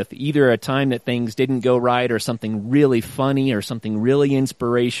show with, either a time that things didn't go right or something really funny or something really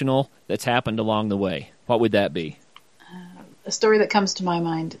inspirational that's happened along the way. What would that be? A story that comes to my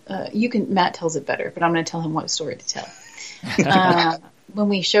mind. Matt tells it better, but I'm going to tell him what story to tell. When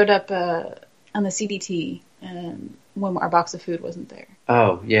we showed up on the CDT, when our box of food wasn't there.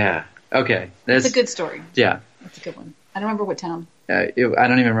 Oh, yeah. Okay. That's a good story. Yeah. That's a good one. I don't remember what town. I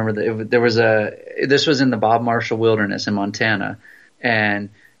don't even remember. This was in the Bob Marshall Wilderness in Montana, and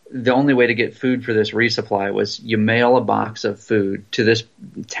the only way to get food for this resupply was you mail a box of food to this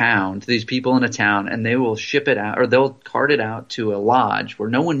town, to these people in a town, and they will ship it out, or they'll cart it out to a lodge where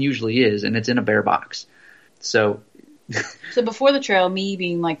no one usually is, and it's in a bear box. So before the trail, me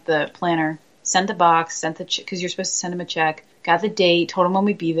being like the planner, sent the box, because you're supposed to send them a check, got the date, told them when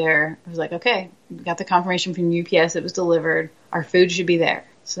we'd be there. I was like, okay, we got the confirmation from UPS it was delivered. Our food should be there.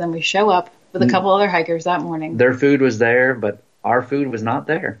 So then we show up with a couple other hikers that morning. Their food was there, but our food was not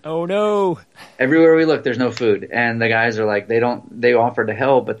there. Oh no. Everywhere we look, there's no food. And the guys are like, they offered to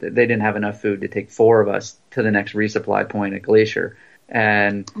help, but they didn't have enough food to take 4 of us to the next resupply point at Glacier.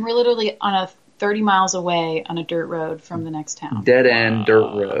 And we're literally on a 30 miles away on a dirt road from the next town. Dead end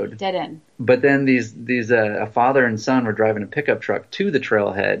dirt road. Dead end. But then these a father and son were driving a pickup truck to the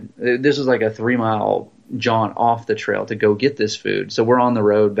trailhead. This was like a 3-mile jaunt off the trail to go get this food. So we're on the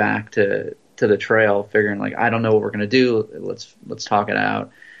road back to the trail, figuring like, I don't know what we're gonna do. Let's talk it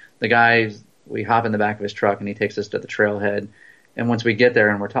out. The guy, we hop in the back of his truck and he takes us to the trailhead. And once we get there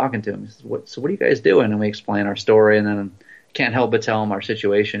and we're talking to him, he says, what are you guys doing? And we explain our story, and then can't help but tell him our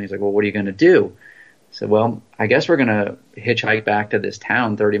situation. He's like, well, what are you gonna do? I said, well, I guess we're going to hitchhike back to this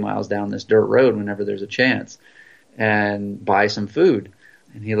town 30 miles down this dirt road whenever there's a chance and buy some food.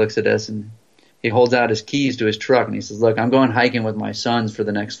 And he looks at us and he holds out his keys to his truck and he says, look, I'm going hiking with my sons for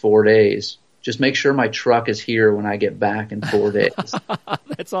the next 4 days. Just make sure my truck is here when I get back in 4 days.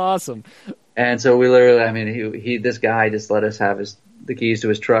 That's awesome. And so we literally, I mean, this guy just let us have the keys to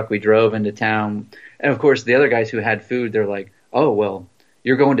his truck. We drove into town. And of course, the other guys who had food, they're like, oh, well,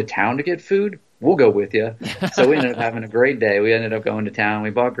 you're going to town to get food? We'll go with you. So we ended up having a great day. We ended up going to town.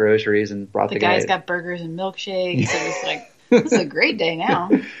 We bought groceries and brought the guys got burgers and milkshakes. It was like, this is a great day now.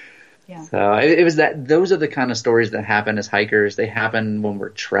 Yeah. So it was that. Those are the kind of stories that happen as hikers. They happen when we're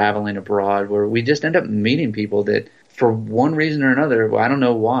traveling abroad, where we just end up meeting people that, for one reason or another, well, I don't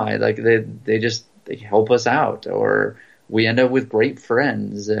know why, like they help us out, or we end up with great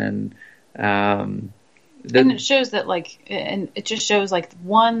friends, and it shows that, like, and it just shows, like,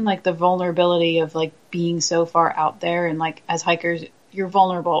 one, like, the vulnerability of, like, being so far out there, and, like, as hikers, you're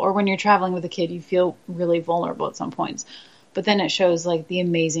vulnerable, or when you're traveling with a kid, you feel really vulnerable at some points. But then it shows, like, the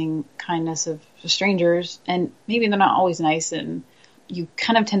amazing kindness of strangers, and maybe they're not always nice, and you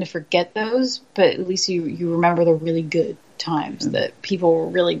kind of tend to forget those, but at least you remember the really good times that people were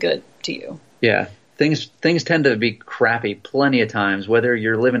really good to you. Yeah. Things tend to be crappy plenty of times, whether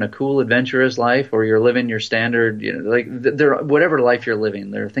you're living a cool, adventurous life or you're living your standard, like whatever life you're living,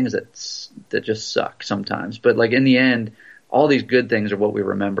 there are things that just suck sometimes. But like in the end, all these good things are what we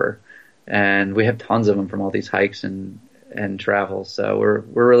remember, and we have tons of them from all these hikes and travel. So we're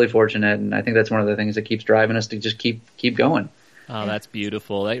really fortunate, and I think that's one of the things that keeps driving us to just keep going. Oh, that's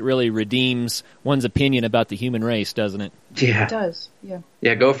beautiful. That really redeems one's opinion about the human race, doesn't it? Yeah. It does, yeah.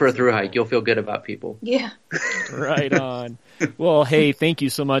 Yeah, go for a thru hike. You'll feel good about people. Yeah. Right on. Well, hey, thank you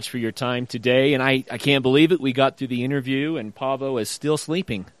so much for your time today. And I can't believe it. We got through the interview, and Paavo is still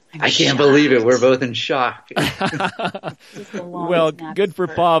sleeping. I can't believe it. We're both in shock. Well, good for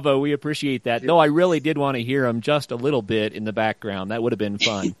Paavo. We appreciate that. Though I really did want to hear him just a little bit in the background. That would have been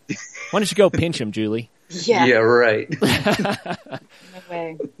fun. Why don't you go pinch him, Julie? Yeah. Yeah, right. No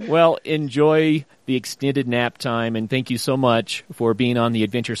way. Well, enjoy the extended nap time, and thank you so much for being on the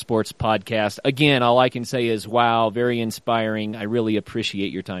Adventure Sports Podcast. Again, all I can say is, wow, very inspiring. I really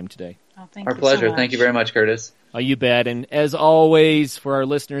appreciate your time today. Oh, thank Our you pleasure. so much. Thank you very much, Curtis. Oh, you bet. And as always, for our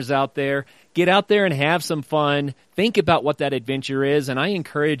listeners out there, get out there and have some fun. Think about what that adventure is, and I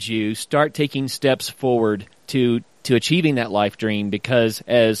encourage you, start taking steps forward to achieving that life dream, because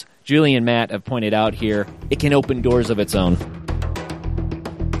as Julie and Matt have pointed out here, it can open doors of its own.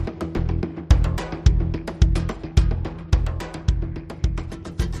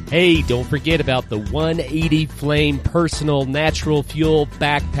 Hey, don't forget about the 180 Flame Personal Natural Fuel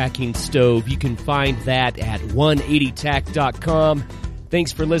Backpacking Stove. You can find that at 180tac.com.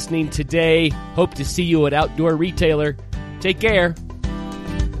 Thanks for listening today. Hope to see you at Outdoor Retailer. Take care.